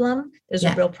problem. There's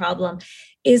a real problem.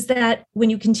 Is that when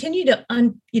you continue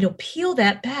to peel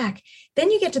that back,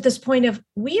 then you get to this point of,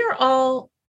 we are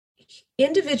all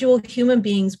individual human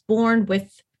beings born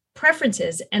with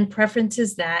preferences, and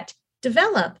preferences that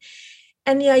develop.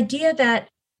 And the idea that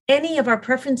any of our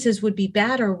preferences would be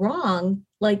bad or wrong,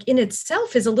 like, in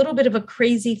itself is a little bit of a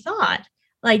crazy thought.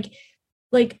 Like,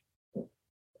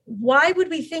 why would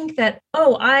we think that,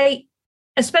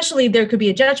 especially there could be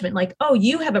a judgment like, oh,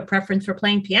 you have a preference for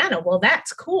playing piano. Well,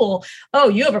 that's cool. Oh,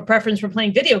 you have a preference for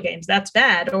playing video games. That's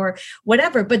bad, or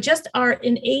whatever. But just our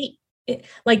innate,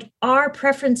 like, our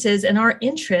preferences and our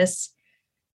interests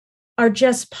are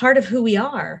just part of who we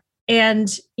are. And,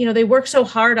 they work so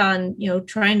hard on,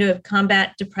 trying to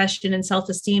combat depression and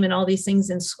self-esteem and all these things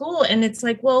in school. And it's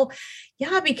like, well,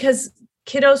 yeah, because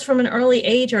kiddos from an early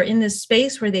age are in this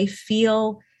space where they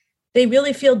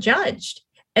really feel judged.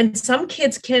 And some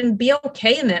kids can be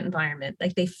okay in that environment.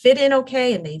 Like, they fit in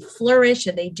okay, and they flourish,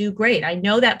 and they do great. I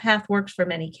know that path works for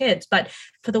many kids, but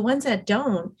for the ones that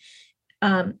don't,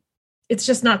 it's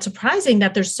just not surprising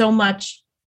that there's so much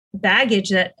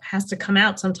baggage that has to come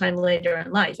out sometime later in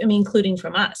life. I mean, including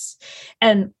from us.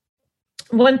 And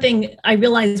one thing I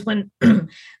realized when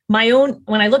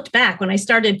I looked back, when I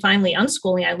started finally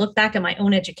unschooling, I looked back at my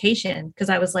own education, because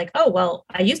I was like, oh, well,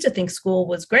 I used to think school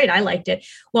was great. I liked it.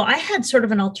 Well, I had sort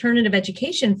of an alternative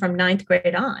education from 9th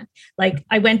grade on. Like,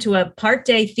 I went to a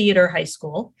part-day theater high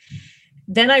school.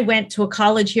 Then I went to a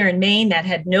college here in Maine that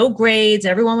had no grades.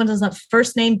 Everyone was on a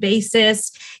first name basis.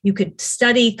 You could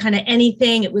study kind of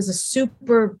anything. It was a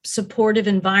super supportive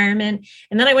environment.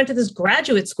 And then I went to this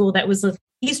graduate school that was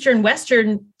Eastern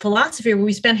Western philosophy, where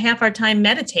we spent half our time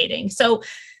meditating. So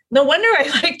no wonder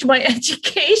I liked my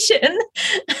education.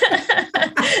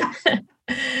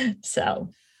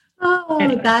 So. Oh,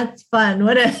 anyway. That's fun.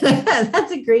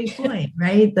 That's a great point,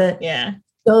 right? Yeah.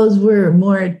 Those were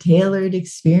more tailored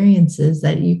experiences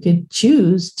that you could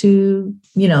choose to,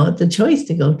 the choice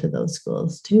to go to those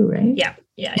schools too, right? Yeah.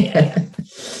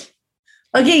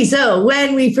 Okay, so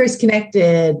when we first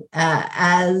connected,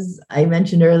 as I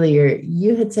mentioned earlier,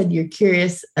 you had said you're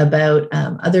curious about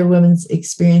other women's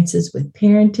experiences with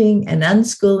parenting and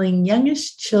unschooling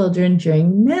youngest children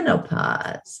during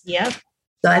menopause. Yep.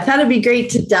 So I thought it'd be great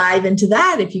to dive into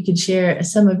that if you could share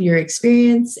some of your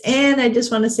experience. And I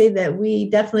just want to say that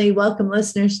we definitely welcome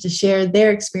listeners to share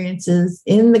their experiences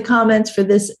in the comments for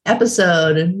this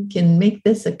episode, and we can make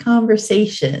this a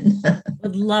conversation.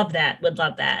 Would love that. Would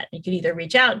love that. You could either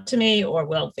reach out to me or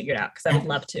we'll figure it out because I would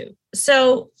love to.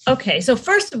 So, okay. So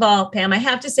first of all, Pam, I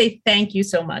have to say thank you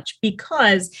so much,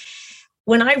 because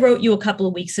when I wrote you a couple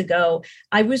of weeks ago,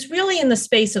 I was really in the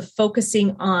space of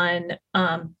focusing on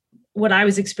what I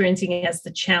was experiencing as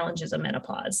the challenges of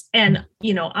menopause. And,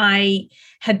 I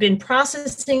had been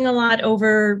processing a lot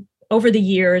over the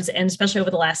years, and especially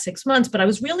over the last 6 months, but I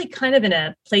was really kind of in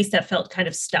a place that felt kind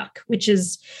of stuck, which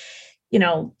is,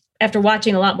 after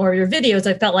watching a lot more of your videos,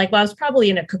 I felt like, well, I was probably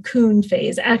in a cocoon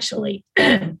phase, actually.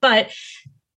 But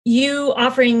you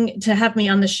offering to have me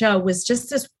on the show was just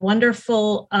this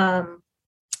wonderful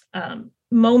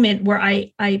moment where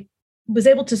I was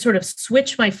able to sort of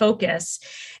switch my focus.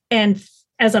 And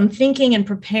as I'm thinking and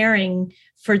preparing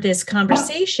for this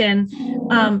conversation,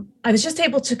 I was just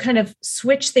able to kind of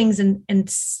switch things and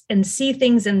see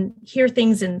things and hear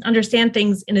things and understand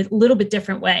things in a little bit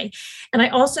different way. And I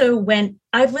also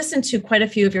I've listened to quite a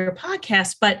few of your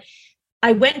podcasts, but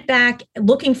I went back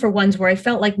looking for ones where I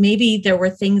felt like maybe there were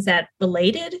things that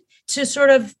related to sort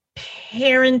of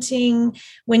parenting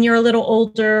when you're a little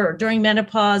older or during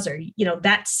menopause, or,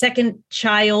 that second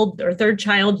child or third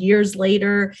child years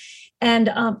later. And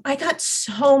I got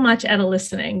so much out of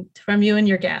listening from you and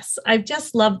your guests. I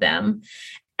just love them.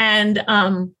 And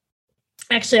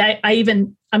actually,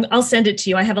 I'll send it to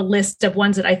you. I have a list of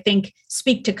ones that I think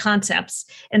speak to concepts.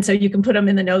 And so you can put them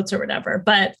in the notes or whatever.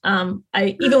 But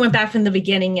I even went back from the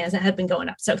beginning as it had been going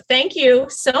up. So thank you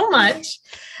so much.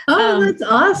 Oh, that's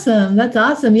awesome. That's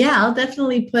awesome. Yeah, I'll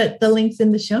definitely put the links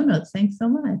in the show notes. Thanks so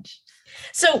much.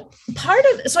 So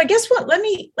I guess let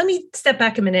me step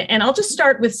back a minute, and I'll just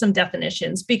start with some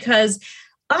definitions, because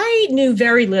I knew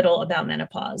very little about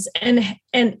menopause, and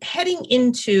heading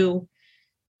into,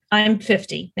 I'm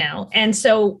 50 now. And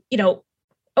so,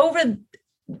 over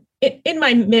in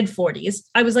my mid 40s,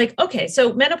 I was like, okay,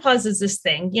 so menopause is this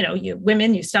thing,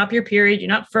 you stop your period, you're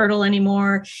not fertile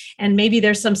anymore. And maybe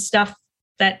there's some stuff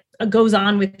that goes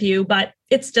on with you, but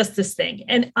it's just this thing.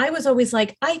 And I was always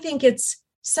like, I think it's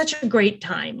such a great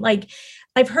time. Like,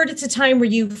 I've heard it's a time where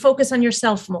you focus on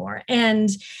yourself more,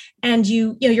 and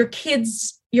your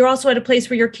kids, you're also at a place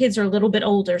where your kids are a little bit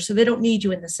older, so they don't need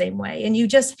you in the same way. And you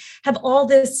just have all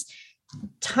this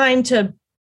time to,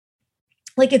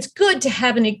 like, it's good to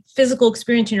have a physical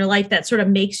experience in your life that sort of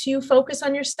makes you focus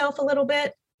on yourself a little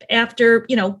bit after,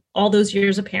 all those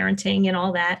years of parenting and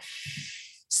all that.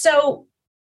 So,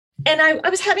 and I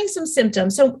was having some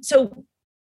symptoms. So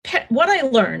what I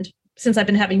learned since I've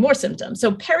been having more symptoms.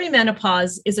 So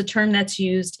perimenopause is a term that's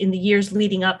used in the years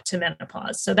leading up to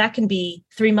menopause. So that can be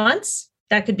 3 months,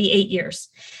 that could be 8 years.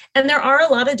 And there are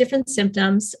a lot of different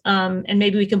symptoms, and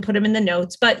maybe we can put them in the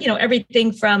notes, but,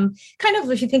 everything from kind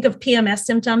of, if you think of PMS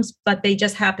symptoms, but they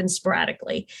just happen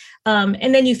sporadically.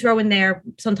 And then you throw in there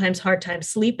sometimes hard time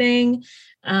sleeping,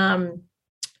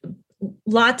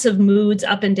 lots of moods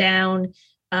up and down,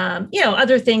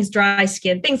 other things, dry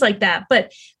skin, things like that.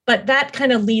 But that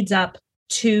kind of leads up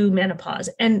to menopause.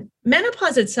 And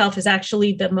menopause itself is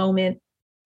actually the moment,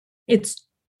 it's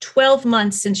 12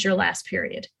 months since your last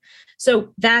period.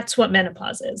 So that's what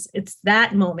menopause is. It's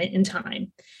that moment in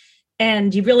time.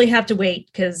 And you really have to wait,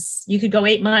 because you could go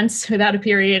 8 months without a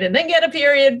period and then get a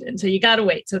period. And so you got to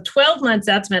wait. So 12 months,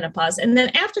 that's menopause. And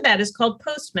then after that is called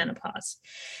postmenopause.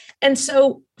 And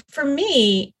so for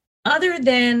me, other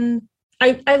than,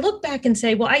 I look back and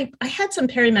say, well, I had some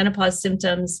perimenopause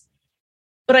symptoms,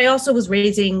 but I also was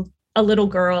raising a little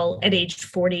girl at age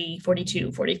 40,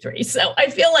 42, 43. So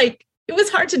I feel like it was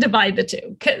hard to divide the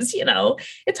two, because,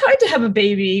 it's hard to have a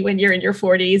baby when you're in your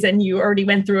 40s and you already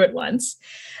went through it once.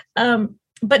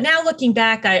 But now looking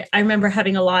back, I remember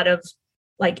having a lot of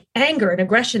like anger and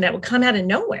aggression that would come out of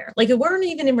nowhere. Like, it weren't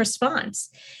even in response.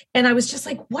 And I was just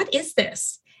like, what is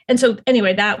this? And so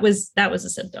anyway, that was a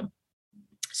symptom.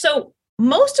 So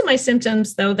most of my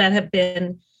symptoms, though, that have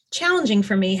been challenging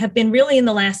for me have been really in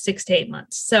the last 6 to 8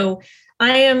 months. So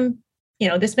I am,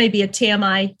 this may be a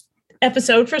TMI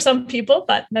episode for some people,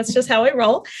 but that's just how I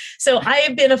roll. So I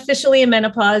have been officially in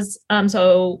menopause.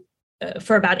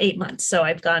 For about 8 months. So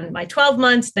I've gone my 12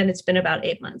 months, then it's been about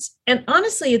 8 months. And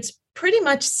honestly, it's pretty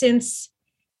much since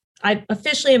I'm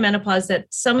officially in menopause that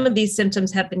some of these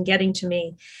symptoms have been getting to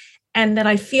me. and that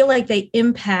I feel like they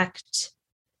impact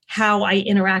how I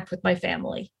interact with my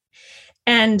family.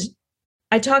 And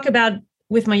I talk about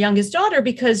with my youngest daughter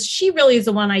because she really is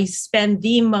the one I spend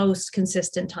the most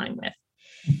consistent time with.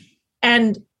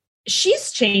 And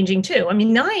she's changing too. I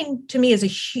mean, 9 to me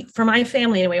is for my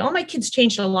family anyway, all my kids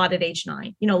changed a lot at age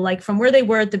 9, like from where they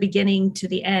were at the beginning to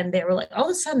the end, they were like, all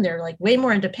of a sudden they're like way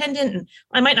more independent. And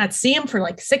I might not see them for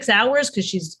like 6 hours because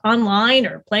she's online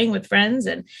or playing with friends.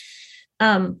 And,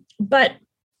 but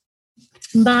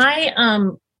my,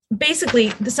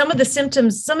 basically some of the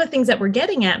symptoms, some of the things that were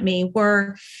getting at me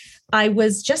were, I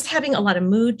was just having a lot of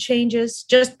mood changes,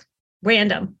 just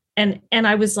random. And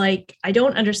I was like, I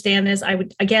don't understand this. I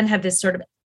would, again, have this sort of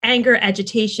anger,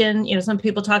 agitation. Some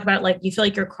people talk about like, you feel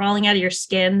like you're crawling out of your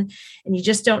skin and you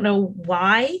just don't know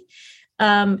why.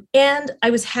 And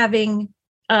I was having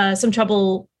some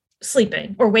trouble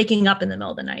sleeping or waking up in the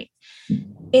middle of the night.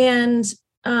 And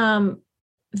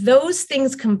those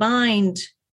things combined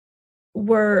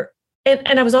were,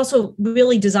 and I was also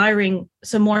really desiring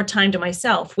some more time to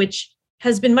myself, which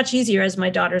has been much easier as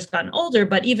my daughter's gotten older.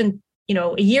 But even,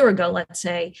 a year ago, let's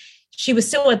say, she was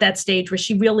still at that stage where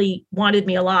she really wanted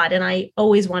me a lot. And I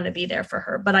always wanted to be there for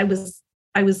her, but I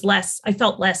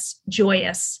felt less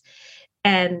joyous.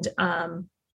 And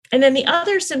then the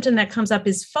other symptom that comes up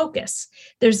is focus.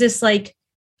 There's this like,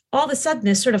 all of a sudden,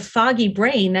 this sort of foggy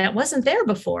brain that wasn't there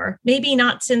before, maybe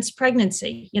not since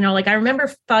pregnancy. Like I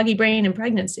remember foggy brain in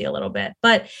pregnancy a little bit.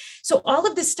 But so all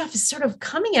of this stuff is sort of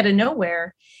coming out of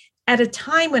nowhere at a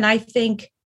time when I think,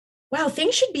 wow,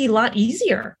 things should be a lot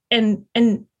easier. And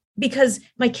because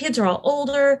my kids are all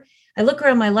older, I look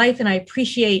around my life and I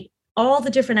appreciate all the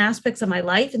different aspects of my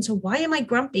life. And so why am I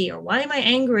grumpy or why am I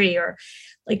angry or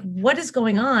like, what is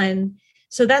going on?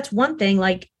 So that's one thing.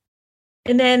 Like,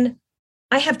 and then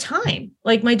I have time,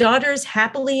 like my daughter's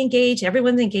happily engaged,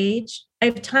 everyone's engaged. I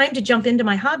have time to jump into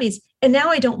my hobbies. And now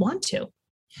I don't want to.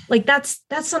 Like that's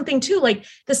something too, like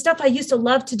the stuff I used to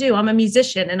love to do. I'm a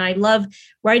musician and I love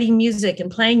writing music and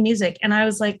playing music. And I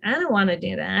was like, I don't want to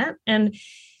do that. And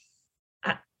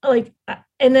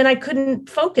and then I couldn't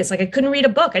focus. Like I couldn't read a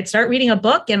book. I'd start reading a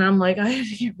book and I'm like, I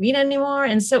can't read anymore.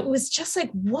 And so it was just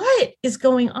like, what is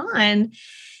going on?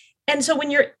 And so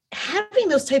when you're having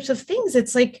those types of things,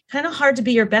 it's like kind of hard to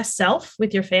be your best self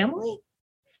with your family.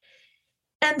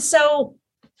 And so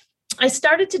I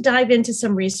started to dive into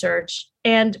some research.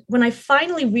 And when I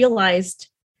finally realized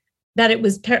that it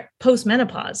was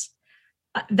postmenopause,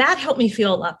 that helped me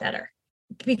feel a lot better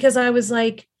because I was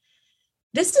like,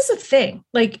 this is a thing.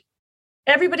 Like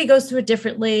everybody goes through it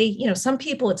differently. Some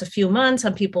people it's a few months,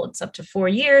 some people it's up to 4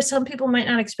 years, some people might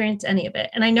not experience any of it.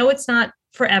 And I know it's not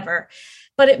forever,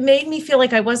 but it made me feel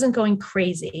like I wasn't going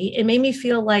crazy. It made me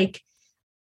feel like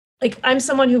I'm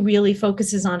someone who really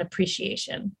focuses on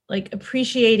appreciation, like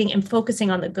appreciating and focusing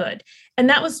on the good. And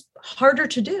that was harder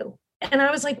to do. And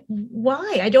I was like,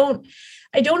 why? I don't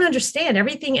understand.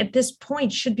 Everything at this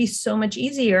point should be so much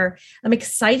easier. I'm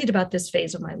excited about this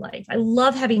phase of my life. I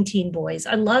love having teen boys.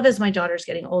 I love as my daughter's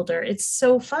getting older. It's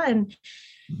so fun.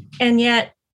 And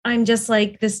yet I'm just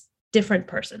like this different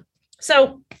person.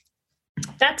 So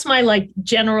that's my like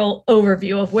general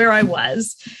overview of where I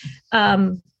was.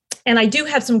 And I do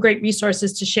have some great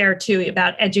resources to share too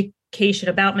about education,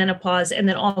 about menopause. And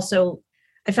then also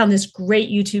I found this great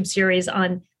YouTube series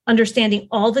on understanding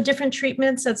all the different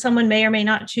treatments that someone may or may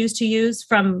not choose to use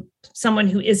from someone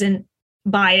who isn't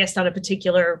biased on a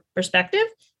particular perspective.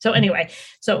 So anyway,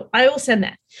 so I will send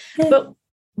that.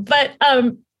 But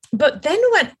then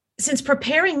since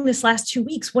preparing this last 2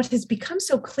 weeks, what has become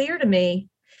so clear to me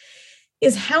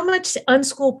is how much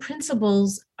Unschool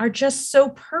principles are just so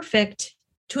perfect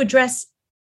to address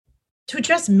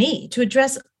me, to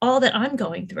address all that I'm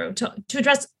going through, to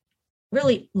address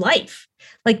really life.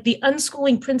 Like the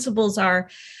unschooling principles are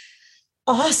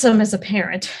awesome as a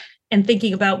parent and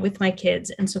thinking about with my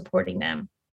kids and supporting them.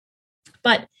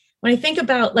 But when I think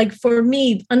about like, for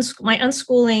me, my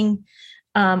unschooling,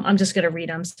 I'm just going to read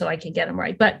them so I can get them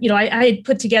right. But, I had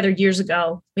put together years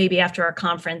ago, maybe after our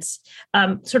conference,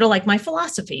 sort of like my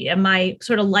philosophy and my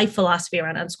sort of life philosophy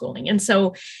around unschooling. And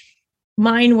so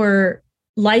mine were,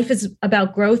 life is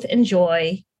about growth and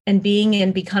joy and being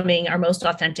and becoming our most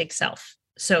authentic self.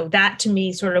 So that to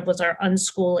me sort of was our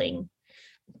unschooling.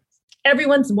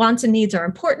 Everyone's wants and needs are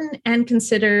important and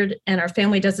considered, and our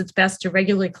family does its best to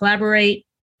regularly collaborate,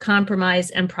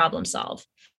 compromise, and problem solve.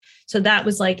 So that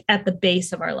was like at the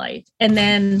base of our life. And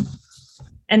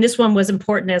this one was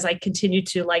important as I continued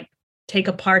to like take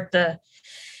apart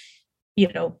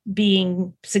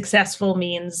being successful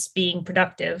means being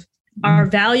productive. Our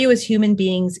value as human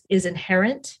beings is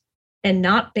inherent and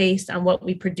not based on what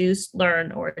we produce,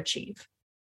 learn, or achieve.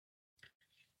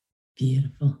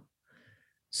 Beautiful.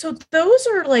 So those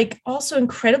are like also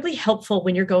incredibly helpful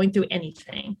when you're going through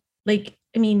anything. Like,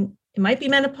 I mean, it might be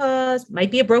menopause,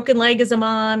 might be a broken leg as a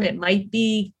mom, it might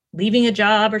be leaving a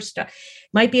job or stuff, it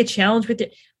might be a challenge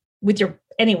with your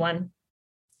anyone.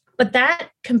 But that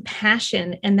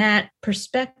compassion and that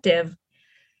perspective,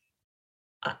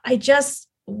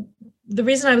 the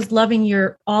reason I was loving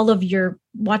rewatching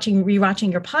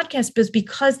your podcast was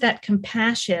because that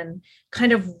compassion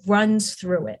kind of runs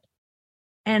through it.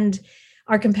 And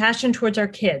our compassion towards our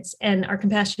kids and our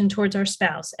compassion towards our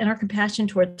spouse and our compassion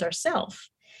towards ourselves.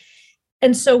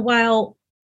 And so while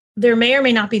there may or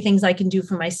may not be things I can do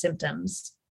for my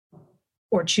symptoms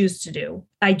or choose to do,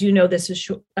 I do know this is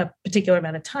a particular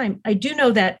amount of time. I do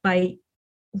know that by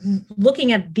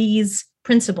looking at these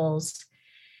principles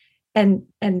and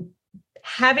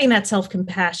having that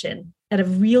self-compassion at a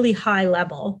really high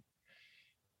level,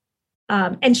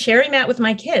 and sharing that with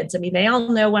my kids. I mean, they all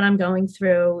know what I'm going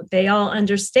through. They all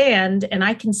understand. And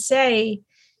I can say,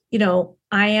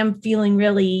 I am feeling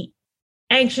really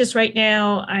anxious right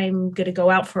now. I'm going to go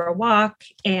out for a walk.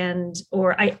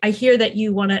 Or I hear that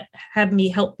you want to have me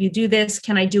help you do this.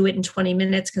 Can I do it in 20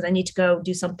 minutes? Because I need to go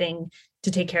do something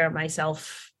to take care of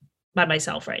myself by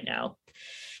myself right now.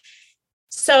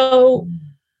 So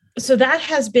that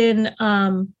has been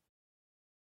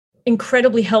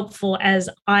incredibly helpful as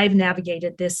I've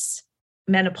navigated this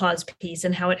menopause piece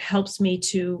and how it helps me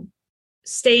to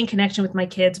stay in connection with my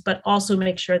kids, but also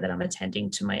make sure that I'm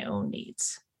attending to my own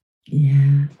needs.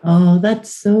 Yeah. Oh, that's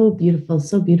so beautiful.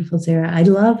 So beautiful, Sarah. I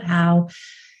love how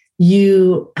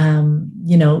you,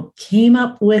 came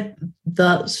up with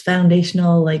those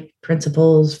foundational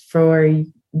principles for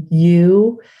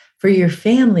you, for your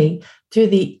family through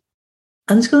the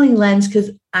unschooling lens,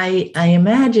 because I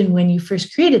imagine when you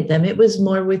first created them, it was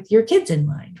more with your kids in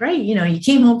mind, right? You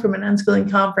came home from an unschooling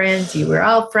conference, you were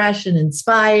all fresh and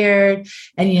inspired,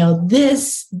 and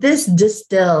this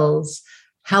distills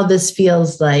how this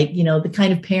feels like, the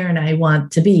kind of parent I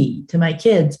want to be to my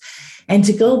kids, and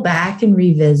to go back and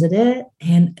revisit it.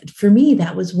 And for me,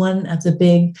 that was one of the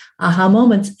big aha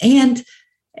moments. And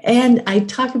I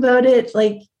talk about it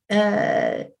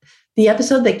the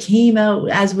episode that came out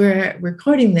as we're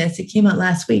recording this, it came out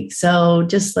last week. So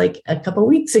just like a couple of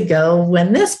weeks ago,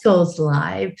 when this goes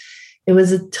live, it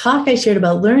was a talk I shared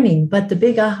about learning. But the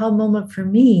big aha moment for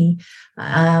me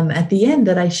at the end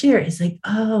that I share is like,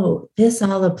 oh, this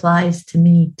all applies to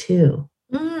me too.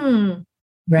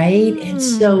 Right. And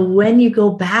so when you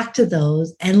go back to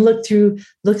those and look through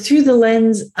the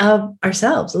lens of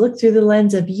ourselves, look through the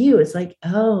lens of you, it's like,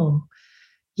 oh,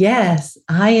 yes,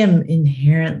 I am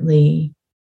inherently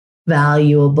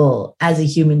valuable as a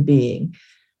human being,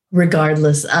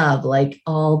 regardless of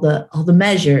all the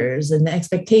measures and the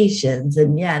expectations.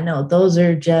 And those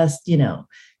are just,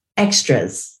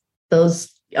 extras. Those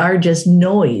are just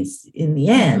noise in the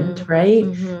end, right?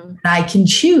 Mm-hmm. I can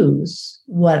choose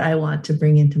what I want to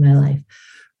bring into my life.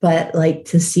 But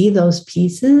to see those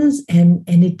pieces and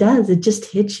it just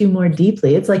hits you more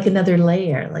deeply. It's like another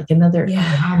layer, like another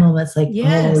moment. It's like,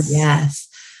 yes. Oh, yes.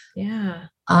 Yeah.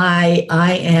 I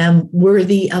am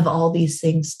worthy of all these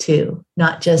things too,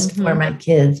 not just for my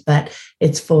kids, but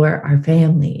it's for our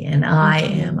family. And I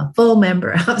am a full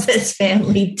member of this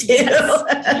family too.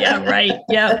 Yes. Yeah, right.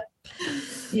 Yeah.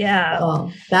 Yeah.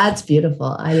 Oh, that's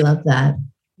beautiful. I love that.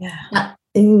 Yeah.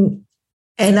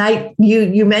 And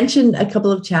you mentioned a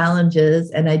couple of challenges,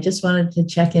 and I just wanted to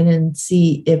check in and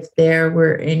see if there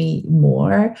were any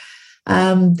more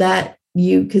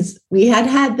because we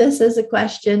had this as a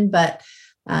question, but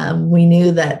we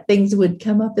knew that things would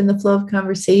come up in the flow of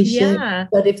conversation. Yeah.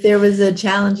 But if there was a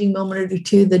challenging moment or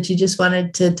two that you just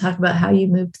wanted to talk about how you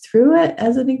moved through it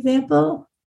as an example.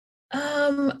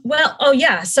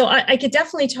 So I could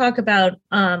definitely talk about,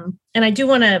 and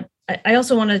I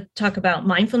also want to talk about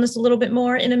mindfulness a little bit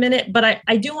more in a minute, but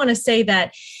I do want to say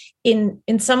that in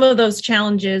some of those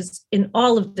challenges, in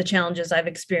all of the challenges I've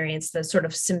experienced, the sort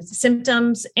of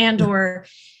symptoms or,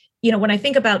 when I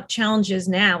think about challenges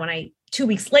now, 2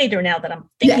 weeks later, now that I'm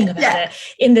thinking about it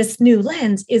in this new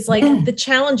lens, is the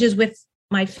challenges with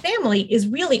my family is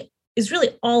really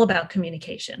all about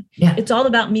communication. Yeah. It's all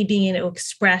about me being able to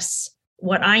express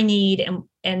what I need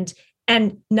and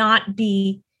not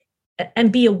be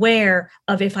aware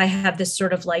of if I have this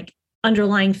sort of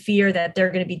underlying fear that they're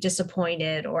going to be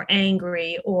disappointed or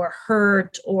angry or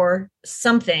hurt or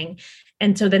something.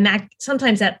 And so then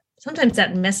sometimes that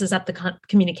messes up the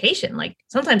communication.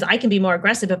 Sometimes I can be more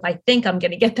aggressive if I think I'm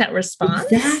going to get that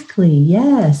response. Exactly.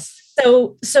 Yes.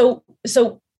 So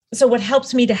what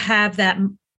helps me to have that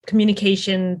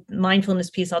communication, mindfulness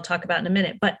piece I'll talk about in a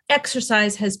minute, but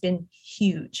exercise has been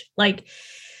huge. Like,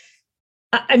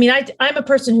 I mean, I'm a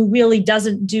person who really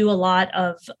doesn't do a lot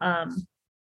of, I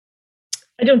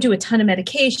don't do a ton of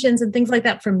medications and things like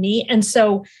that for me. And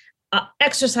so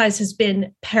exercise has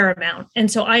been paramount. And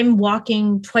so I'm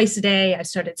walking twice a day. I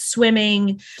started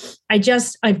swimming.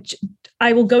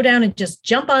 I will go down and just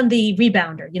jump on the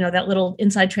rebounder, you know, that little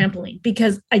inside trampoline,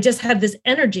 because I just have this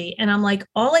energy. And I'm like,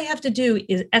 all I have to do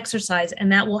is exercise,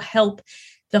 and that will help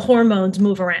the hormones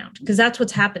move around, because that's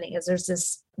what's happening. Is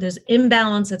there's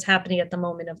imbalance that's happening at the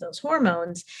moment of those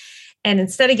hormones. And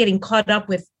instead of getting caught up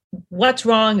with what's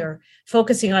wrong or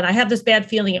focusing on, I have this bad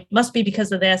feeling, it must be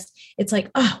because of this, it's like,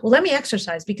 oh, well, let me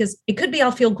exercise, because it could be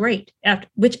I'll feel great after,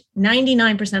 which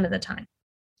 99% of the time.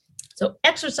 So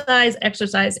exercise,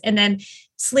 and then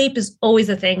sleep is always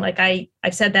a thing. Like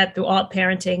I've said that throughout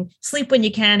parenting, sleep when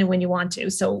you can and when you want to.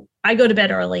 So I go to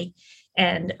bed early,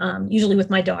 and usually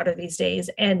with my daughter these days,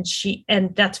 and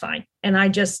that's fine. And I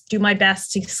just do my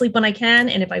best to sleep when I can.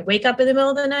 And if I wake up in the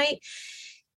middle of the night,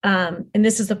 and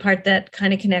this is the part that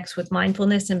kind of connects with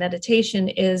mindfulness and meditation,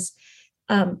 is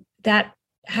that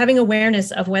having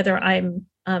awareness of whether I'm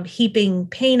heaping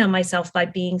pain on myself by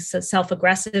being so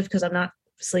self-aggressive because I'm not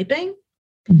sleeping,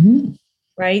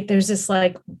 right? There's this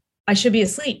like, I should be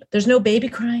asleep. There's no baby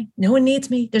crying. No one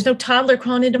needs me. There's no toddler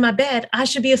crawling into my bed. I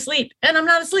should be asleep, and I'm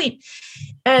not asleep.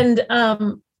 And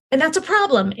that's a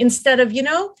problem. Instead of, you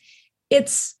know,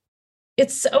 it's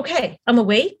okay. I'm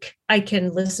awake. I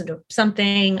can listen to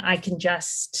something. I can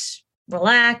just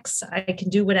relax. I can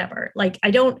do whatever. Like,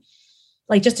 I don't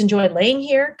like just enjoy laying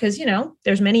here, because, you know,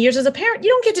 there's many years as a parent,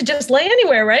 you don't get to just lay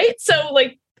anywhere, right? So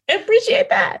like, I appreciate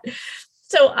that.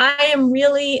 So I am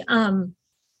really,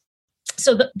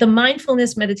 so the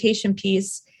mindfulness meditation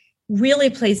piece really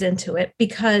plays into it,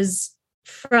 because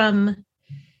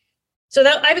so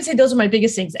that I would say those are my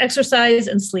biggest things: exercise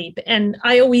and sleep. And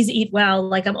I always eat well.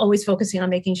 Like, I'm always focusing on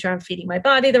making sure I'm feeding my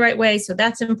body the right way. So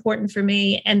that's important for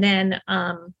me. And then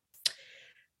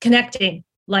connecting,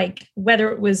 like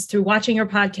whether it was through watching your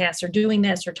podcast or doing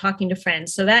this or talking to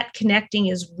friends. So that connecting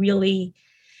is really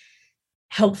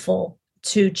helpful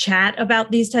to chat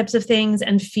about these types of things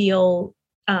and feel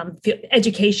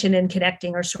education and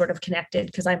connecting are sort of connected,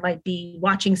 because I might be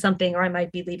watching something, or I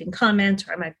might be leaving comments,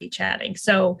 or I might be chatting.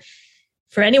 So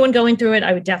for anyone going through it,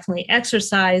 I would definitely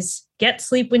exercise, get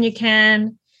sleep when you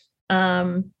can.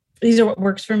 These are what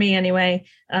works for me anyway.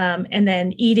 And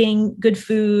then eating good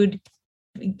food,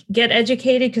 get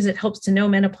educated, because it helps to know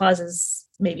menopause is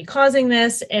maybe causing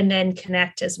this, and then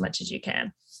connect as much as you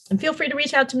can. And feel free to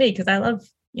reach out to me, because I love,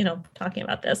 you know, talking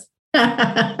about this.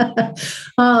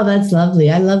 Oh, that's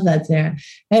lovely. I love that, Sarah.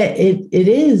 It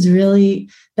is really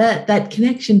that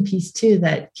connection piece too,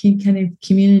 that kind of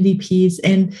community piece.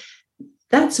 And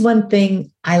that's one thing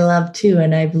I love too.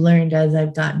 And I've learned as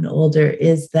I've gotten older,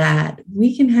 is that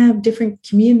we can have different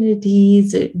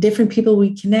communities, different people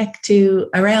we connect to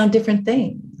around different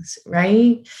things,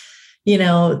 right? You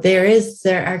know, there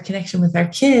our connection with our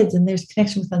kids, and there's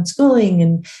connection with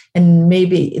unschooling, and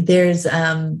maybe there's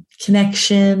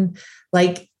connection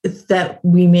like that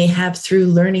we may have through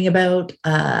learning about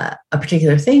a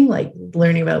particular thing, like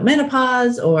learning about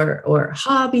menopause or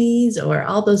hobbies or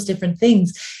all those different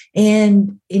things.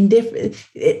 And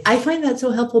I find that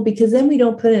so helpful, because then we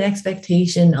don't put an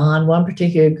expectation on one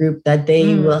particular group that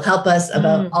they will help us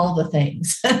about all the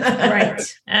things. Right.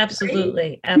 Absolutely.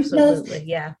 Right? Absolutely. Because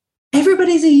yeah.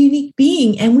 Everybody's a unique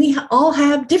being, and we all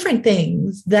have different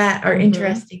things that are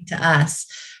interesting to us,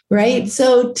 right?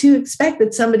 So to expect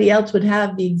that somebody else would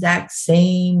have the exact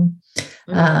same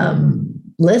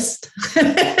list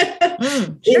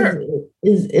sure.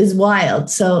 is wild.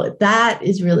 So that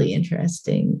is really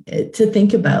interesting to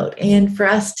think about. And for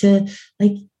us to,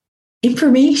 like,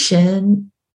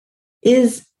 information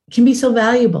can be so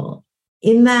valuable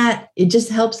in that it just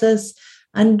helps us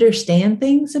understand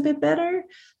things a bit better.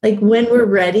 Like when we're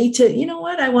ready to, you know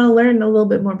what, I want to learn a little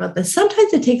bit more about this.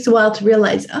 Sometimes it takes a while to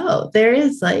realize, oh, there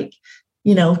is, like,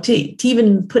 you know, to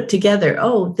even put together,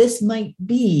 oh, this might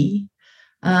be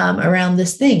around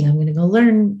this thing. I'm going to go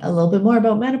learn a little bit more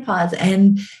about menopause.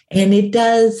 And it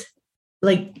does,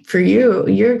 like, for you,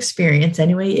 your experience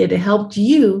anyway, it helped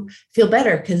you feel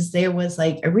better, because there was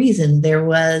like a reason, there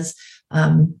was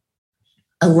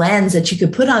a lens that you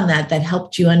could put on that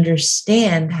helped you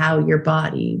understand how your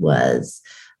body was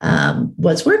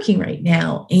working right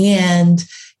now. And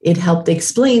it helped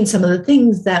explain some of the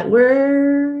things that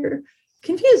were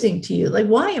confusing to you. Like,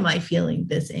 why am I feeling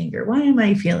this anger? Why am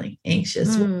I feeling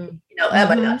anxious? Am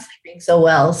I not sleeping so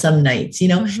well some nights?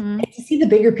 And to see the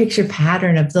bigger picture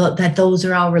pattern of that those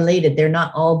are all related. They're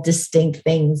not all distinct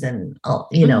things, and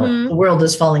the world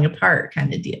is falling apart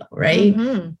kind of deal, right?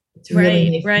 It's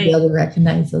really nice to be able to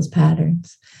recognize those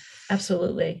patterns.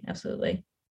 Absolutely.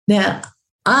 Now,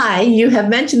 you have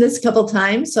mentioned this a couple of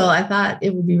times, so I thought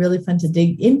it would be really fun to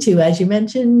dig into. As you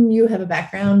mentioned, you have a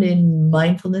background in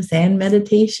mindfulness and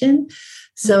meditation.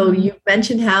 So you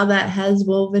mentioned how that has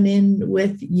woven in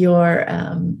with your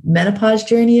menopause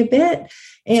journey a bit.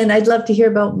 And I'd love to hear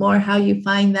about more how you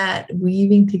find that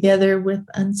weaving together with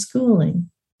unschooling.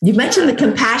 You mentioned the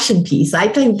compassion piece. I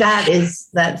think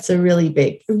that's a really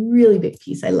big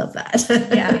piece. I love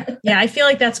that. Yeah. I feel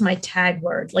like that's my tag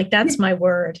word. Like that's my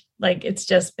word. Like it's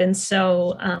just been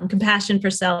so compassion for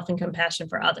self and compassion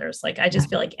for others. Like I just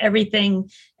feel like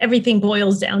everything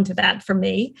boils down to that for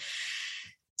me.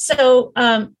 So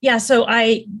so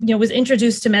I was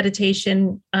introduced to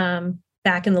meditation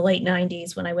back in the late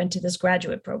 90s when I went to this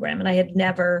graduate program, and I had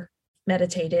never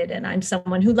meditated, and I'm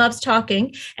someone who loves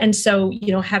talking. And so,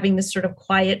 having this sort of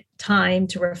quiet time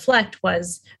to reflect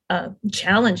was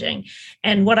challenging.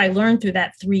 And what I learned through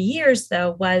that 3 years,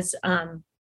 though, was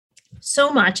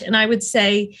so much. And I would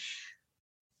say,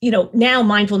 now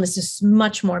mindfulness is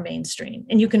much more mainstream,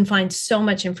 and you can find so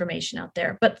much information out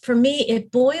there. But for me,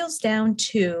 it boils down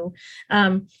to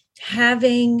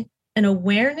having an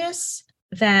awareness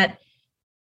that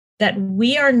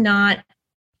we are not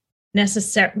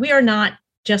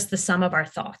just the sum of our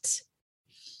thoughts,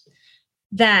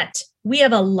 that we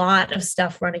have a lot of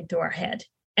stuff running through our head.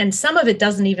 And some of it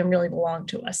doesn't even really belong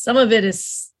to us. Some of it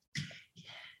is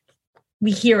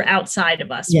we hear outside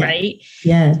of us, right?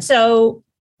 Yeah. So,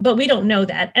 but we don't know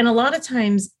that. And a lot of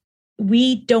times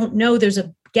we don't know there's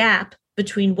a gap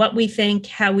between what we think,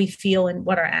 how we feel, and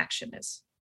what our action is.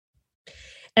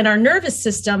 And our nervous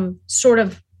system sort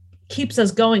of keeps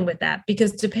us going with that,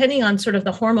 because depending on sort of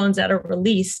the hormones that are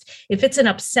released, if it's an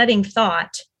upsetting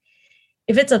thought,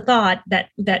 if it's a thought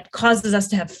that causes us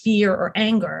to have fear or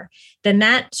anger, then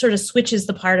that sort of switches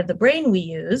the part of the brain we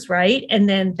use, right? And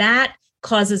then that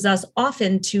causes us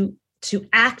often to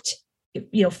act,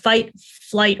 fight,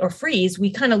 flight, or freeze. We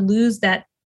kind of lose that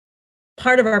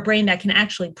part of our brain that can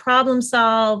actually problem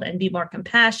solve and be more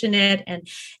compassionate and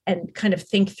kind of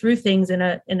think through things in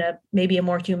a maybe a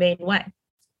more humane way.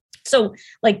 So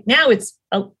like now it's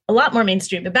a lot more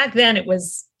mainstream, but back then it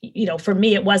was, for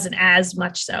me, it wasn't as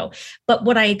much so. But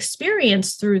what I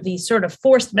experienced through the sort of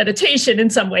forced meditation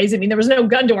in some ways, I mean, there was no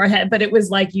gun to our head, but it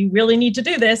was like, you really need to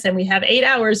do this. And we have 8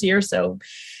 hours here. So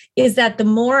is that the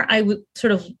more I would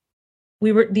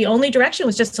the only direction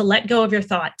was just to let go of your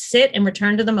thought, sit and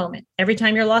return to the moment. Every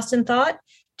time you're lost in thought,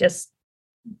 just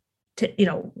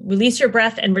release your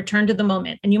breath and return to the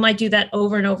moment. And you might do that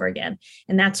over and over again,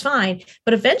 and that's fine.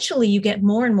 But eventually you get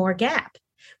more and more gap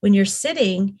when you're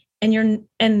sitting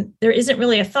and there isn't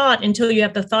really a thought until you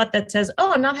have the thought that says,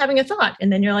 oh, I'm not having a thought.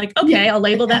 And then you're like, okay, I'll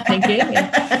label that thinking.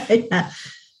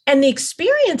 And the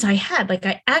experience I had, like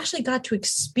I actually got to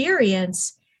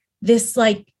experience this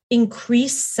like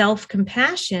increased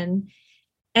self-compassion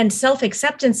and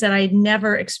self-acceptance that I had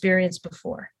never experienced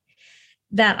before.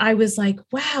 That I was like,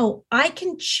 wow, I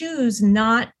can choose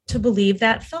not to believe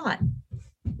that thought.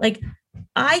 Like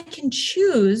I can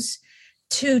choose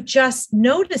to just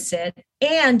notice it.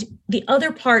 And the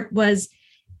other part was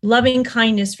loving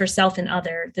kindness for self and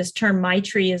other. This term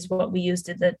Maitri is what we used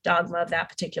in the dogma of that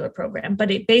particular program, but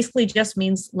it basically just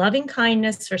means loving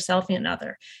kindness for self and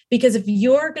other. Because if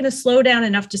you're going to slow down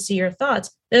enough to see your thoughts,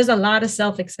 there's a lot of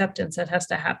self-acceptance that has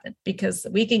to happen, because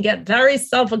we can get very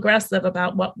self-aggressive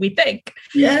about what we think.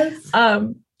 Yes.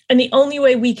 And the only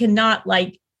way we cannot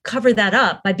like cover that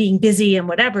up by being busy and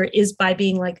whatever is by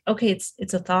being like, okay,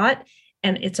 it's a thought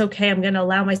and it's okay. I'm going to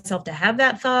allow myself to have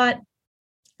that thought.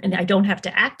 And I don't have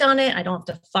to act on it. I don't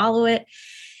have to follow it.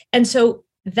 And so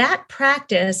that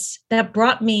practice that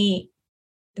brought me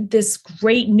this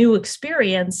great new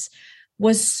experience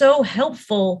was so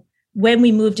helpful when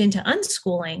we moved into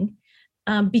unschooling,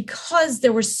 because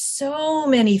there were so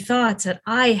many thoughts that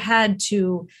I had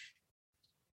to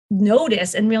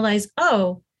notice and realize,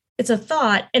 oh, it's a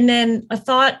thought. And then a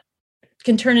thought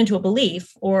can turn into a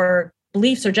belief, or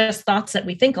beliefs are just thoughts that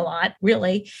we think a lot,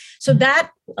 really. So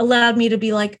that allowed me to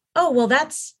be like, oh, well,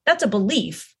 that's a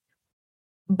belief,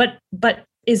 but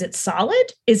is it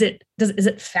solid? Is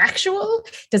it factual?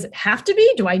 Does it have to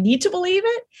be? Do I need to believe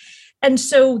it? And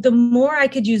so the more I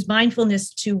could use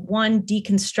mindfulness to, one,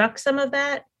 deconstruct some of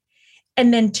that,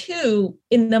 And then two,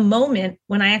 in the moment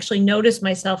when I actually noticed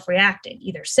myself reacting,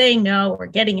 either saying no or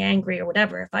getting angry or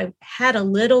whatever, if I had a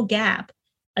little gap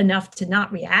enough to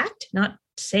not react, not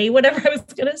say whatever I was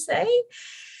going to say,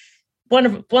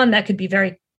 one that could be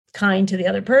very kind to the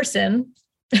other person.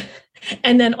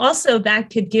 And then also that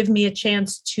could give me a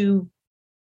chance to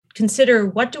consider,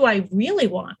 what do I really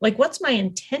want? Like, what's my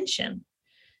intention?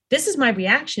 This is my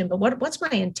reaction, but what's my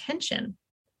intention?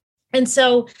 And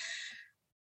so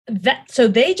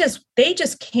they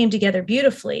just came together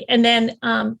beautifully. And then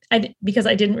because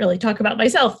I didn't really talk about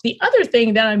myself, the other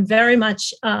thing that I'm very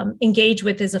much engaged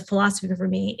with is a philosophy for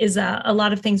me is a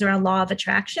lot of things around law of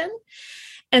attraction.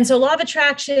 And so law of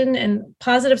attraction and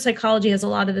positive psychology has a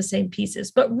lot of the same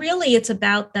pieces, but really it's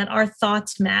about that our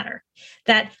thoughts matter,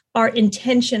 that our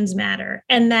intentions matter,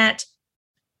 and that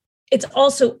it's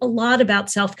also a lot about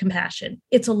self-compassion.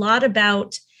 It's a lot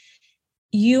about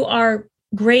you are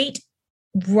great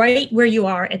right where you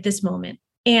are at this moment,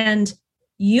 and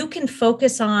you can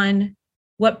focus on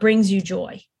what brings you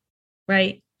joy,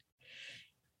 right?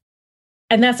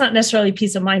 And that's not necessarily a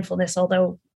piece of mindfulness,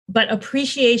 but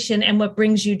appreciation and what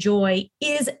brings you joy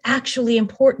is actually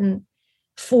important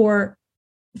for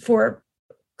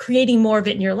creating more of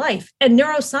it in your life. And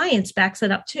neuroscience backs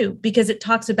it up too, because it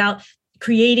talks about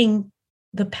creating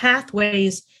the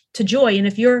pathways to joy. And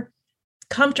if you're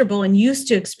comfortable and used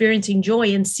to experiencing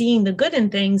joy and seeing the good in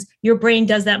things, your brain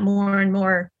does that more and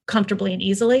more comfortably and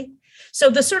easily. So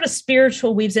the sort of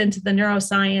spiritual weaves into the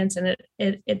neuroscience, and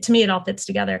it to me, it all fits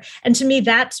together. And to me,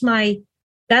 that's my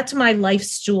life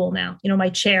stool now, my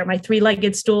chair, my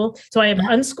 3-legged stool. So I have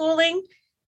unschooling,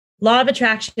 law of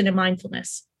attraction, and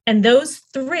mindfulness. And those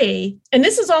three, and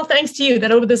this is all thanks to you,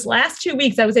 that over this last 2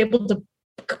 weeks, I was able to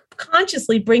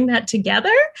consciously bring that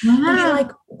together. Wow. And be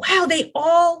like, wow, they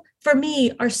all, for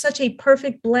me, are such a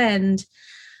perfect blend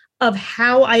of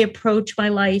how I approach my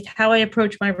life, how I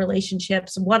approach my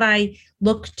relationships, what I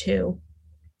look to.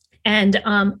 And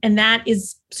that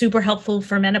is super helpful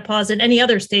for menopause and any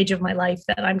other stage of my life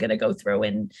that I'm going to go through.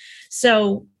 And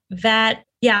so that's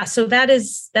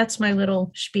my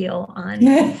little spiel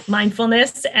on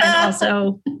mindfulness and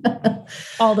also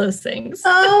all those things.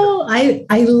 Oh,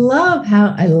 I love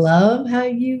how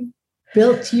you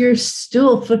built your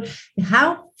stool.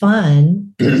 How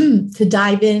fun to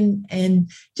dive in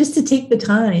and just to take the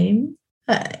time,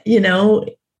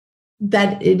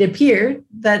 that it appeared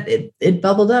that it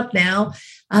bubbled up now,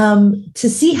 to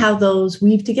see how those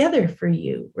weave together for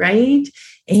you, right?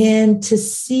 And to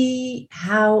see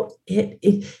how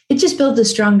it just builds a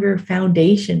stronger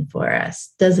foundation for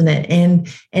us, doesn't it? And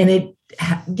it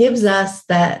gives us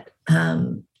that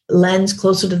lens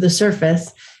closer to the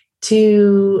surface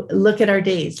to look at our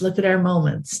days, look at our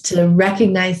moments, to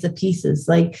recognize the pieces.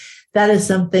 Like that is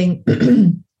something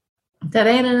that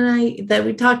Anna and I, that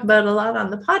we talk about a lot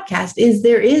on the podcast, is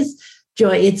there is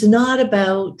joy. It's not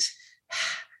about,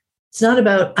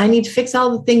 I need to fix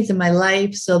all the things in my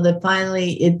life so that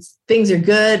finally things are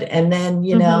good. And then,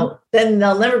 then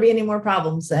there'll never be any more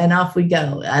problems and off we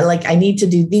go. I need to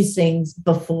do these things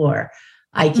before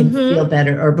I can feel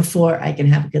better or before I can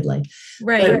have a good life.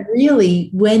 Right. But really,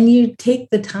 when you take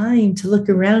the time to look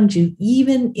around you,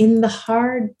 even in the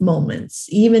hard moments,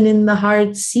 even in the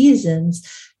hard seasons,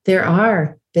 there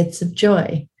are bits of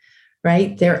joy,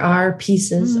 right? There are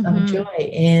pieces of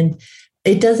joy. And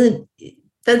that's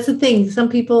the thing. Some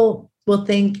people will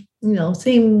think,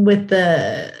 same with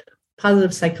the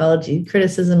positive psychology,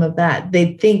 criticism of that.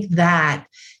 They think that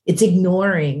it's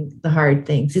ignoring the hard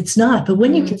things. It's not. But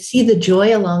when you can see the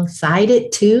joy alongside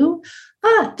it too,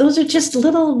 those are just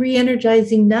little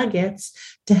re-energizing nuggets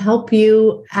to help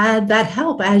you add that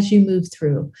help as you move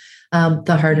through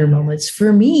the harder moments.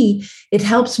 For me, it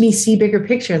helps me see bigger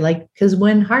picture, because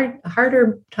when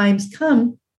harder times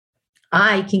come,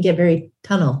 I can get very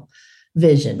tunnel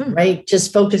vision, right?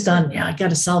 Just focused on, I got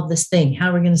to solve this thing.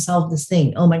 How are we going to solve this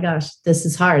thing? Oh my gosh, this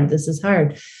is hard. This is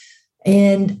hard.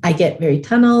 And I get very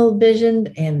tunnel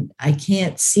visioned and I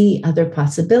can't see other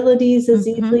possibilities as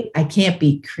easily. I can't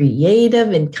be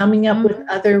creative in coming up with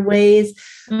other ways.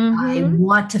 I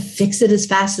want to fix it as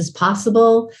fast as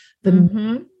possible. But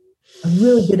a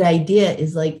really good idea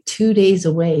is 2 days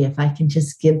away if I can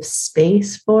just give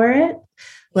space for it.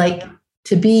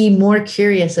 To be more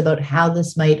curious about how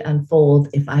this might unfold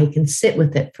if I can sit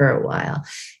with it for a while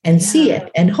and see it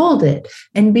and hold it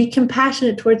and be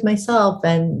compassionate towards myself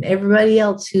and everybody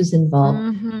else who's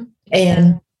involved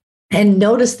and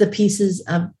notice the pieces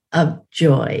of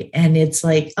joy. And it's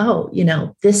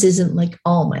this isn't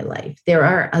all my life. There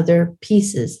are other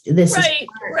pieces. This is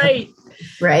right.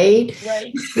 Right.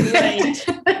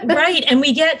 Right. And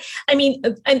we get, I mean,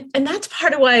 and that's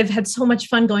part of why I've had so much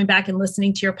fun going back and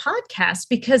listening to your podcast,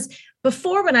 because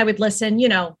before when I would listen,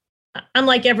 I'm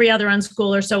like every other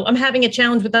unschooler. So I'm having a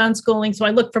challenge with unschooling. So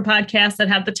I look for podcasts that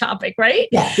have the topic, right?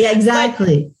 Yeah,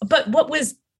 exactly. But what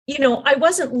was, I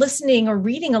wasn't listening or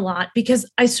reading a lot because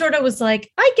I sort of was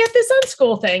like, I get this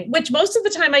unschool thing, which most of the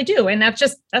time I do. And that's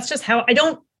just how I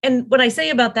don't. And what I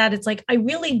say about that, it's like, I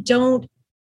really don't,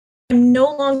 I'm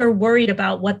no longer worried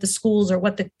about what the schools or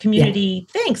what the community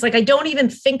thinks. Like, I don't even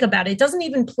think about it. It doesn't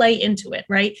even play into it.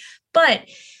 Right. But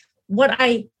what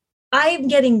I'm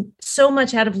getting so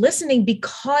much out of listening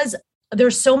because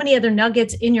there's so many other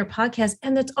nuggets in your podcast.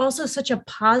 And it's also such a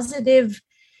positive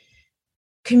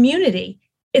community.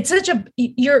 It's such a,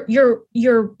 your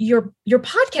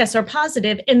podcasts are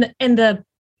positive, and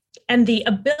the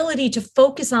ability to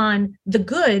focus on the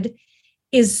good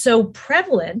is so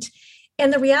prevalent.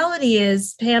 And the reality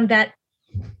is, Pam, that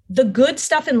the good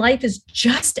stuff in life is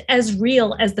just as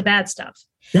real as the bad stuff.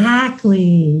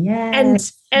 Exactly. Yeah.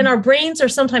 And our brains are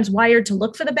sometimes wired to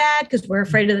look for the bad because we're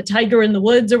afraid of the tiger in the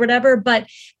woods or whatever. But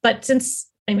since,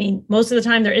 most of the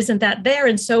time there isn't that there.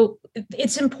 And so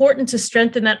it's important to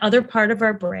strengthen that other part of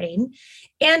our brain.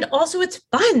 And also it's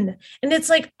fun. And it's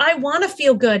like, I want to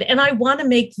feel good and I want to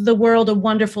make the world a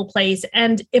wonderful place.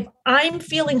 And if I'm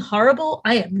feeling horrible,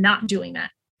 I am not doing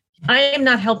that. I am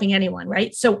not helping anyone,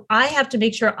 right? So I have to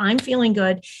make sure I'm feeling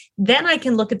good. Then I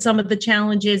can look at some of the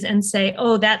challenges and say,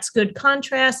 oh, that's good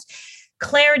contrast.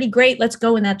 Clarity, great. Let's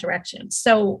go in that direction.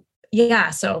 So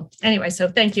So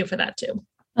thank you for that too.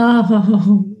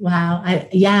 Oh, wow.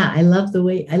 I love the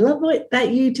way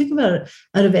that you took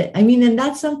out of it. And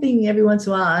that's something every once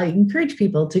in a while, I encourage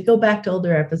people to go back to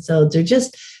older episodes or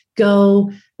just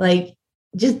go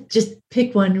just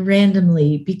pick one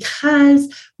randomly,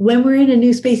 because when we're in a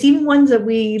new space, even ones that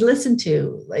we listened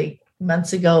to like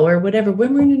months ago or whatever,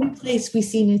 when we're in a new place, we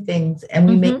see new things and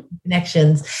we make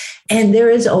connections, and there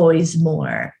is always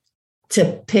more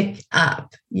to pick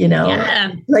up,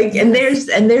 and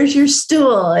there's your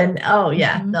stool, and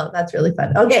no, that's really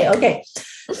fun. Okay.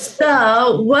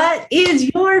 So what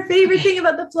is your favorite thing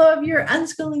about the flow of your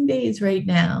unschooling days right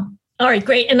now? All right,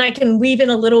 great. And I can weave in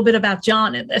a little bit about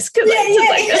John in this.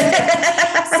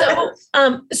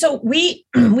 So we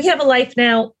have a life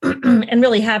now and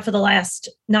really have for the last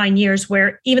 9 years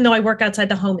where even though I work outside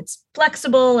the home, it's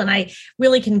flexible and I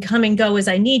really can come and go as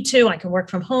I need to. I can work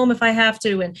from home if I have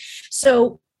to. And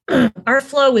so our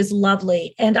flow is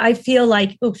lovely. And I feel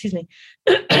like,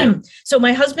 so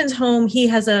my husband's home, he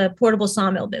has a portable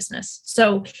sawmill business.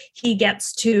 So he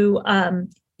gets to,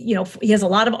 he has a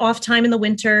lot of off time in the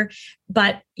winter,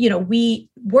 but, we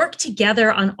work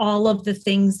together on all of the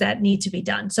things that need to be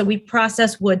done. So we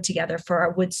process wood together for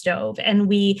our wood stove, and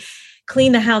we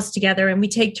clean the house together, and we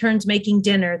take turns making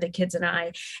dinner, the kids and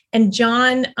I. And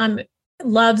John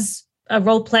loves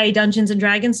role play Dungeons and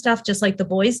Dragons stuff, just like the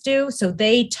boys do. So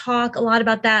they talk a lot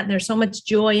about that. And there's so much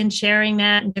joy in sharing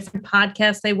that, and different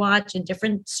podcasts they watch and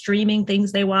different streaming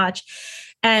things they watch.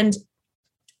 And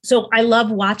so I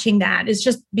love watching that. It's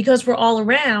just because we're all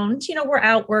around, we're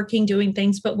out working, doing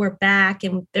things, but we're back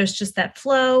and there's just that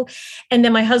flow. And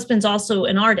then my husband's also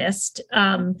an artist.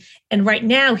 And right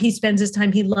now he spends his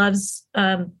time, he loves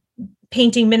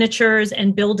painting miniatures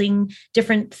and building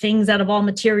different things out of all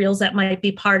materials that might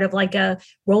be part of like a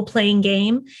role-playing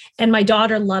game. And my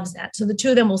daughter loves that. So the two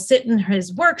of them will sit in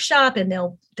his workshop and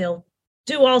they'll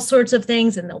do all sorts of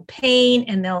things, and they'll paint,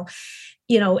 and they'll,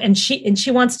 and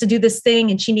she wants to do this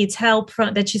thing and she needs help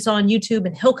that she saw on YouTube,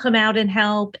 and he'll come out and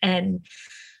help. And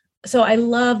so I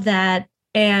love that.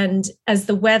 And as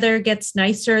the weather gets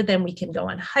nicer, then we can go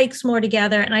on hikes more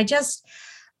together. And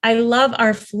I love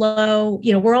our flow.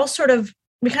 We're all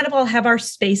we kind of all have our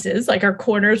spaces, like our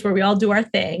corners where we all do our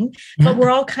thing, but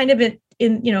we're all kind of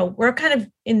we're kind of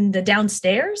in the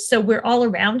downstairs. So we're all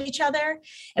around each other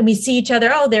and we see each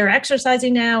other. Oh, they're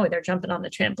exercising now, or they're jumping on the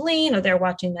trampoline, or they're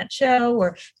watching that show.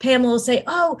 Or Pamela will say,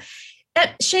 oh,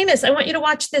 Seamus, I want you to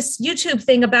watch this YouTube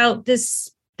thing about this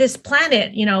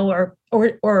planet,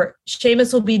 or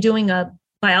Seamus will be doing a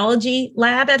biology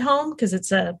lab at home because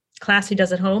it's a class he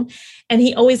does at home. And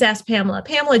he always asks Pamela,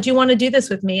 do you want to do this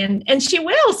with me? And she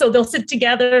will. So they'll sit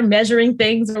together measuring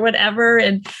things or whatever.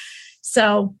 And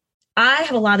so I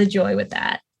have a lot of joy with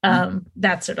that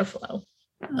sort of flow.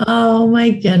 Oh my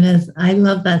goodness. I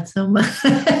love that so much.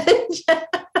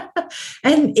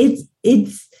 And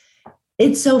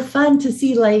it's so fun to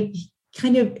see like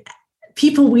kind of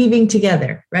people weaving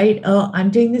together, right? Oh, I'm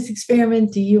doing this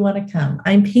experiment. Do you want to come?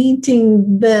 I'm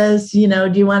painting this, do you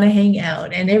want to hang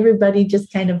out? And everybody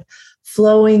just kind of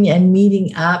flowing and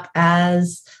meeting up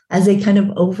as as they kind of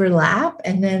overlap,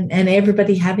 and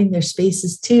everybody having their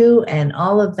spaces too, and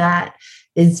all of that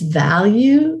is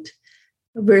valued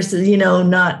versus,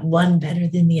 not one better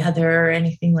than the other or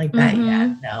anything like that. Mm-hmm.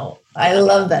 Yeah, no, I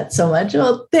love that so much.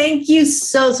 Well, thank you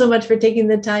so, so much for taking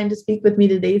the time to speak with me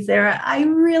today, Sarah. I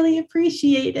really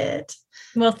appreciate it.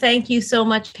 Well, thank you so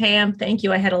much, Pam. Thank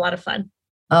you. I had a lot of fun.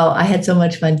 Oh, I had so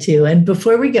much fun too. And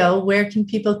before we go, where can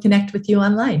people connect with you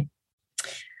online?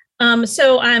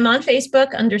 So I'm on Facebook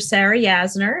under Sarah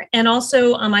Yasner. And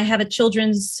also I have a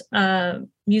children's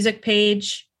music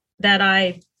page that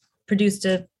I produced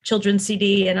a children's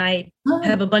CD, and I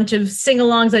have a bunch of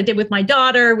sing-alongs I did with my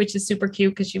daughter, which is super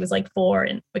cute because she was like 4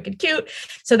 and wicked cute.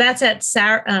 So that's at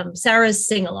Sarah's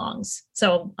Sing-Alongs.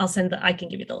 So I can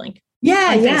give you the link.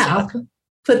 Yeah. I'll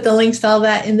put the links to all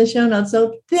that in the show notes.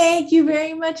 So thank you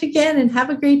very much again, and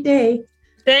have a great day.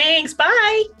 Thanks.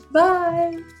 Bye.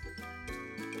 Bye.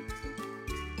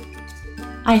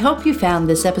 I hope you found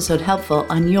this episode helpful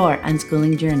on your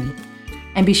unschooling journey.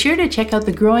 And be sure to check out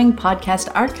the growing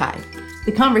podcast archive.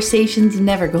 The conversations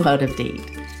never go out of date.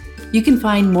 You can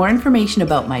find more information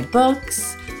about my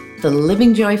books, the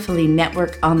Living Joyfully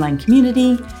Network online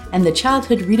community, and the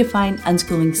Childhood Redefined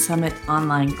Unschooling Summit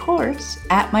online course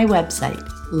at my website,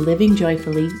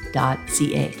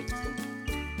 livingjoyfully.ca.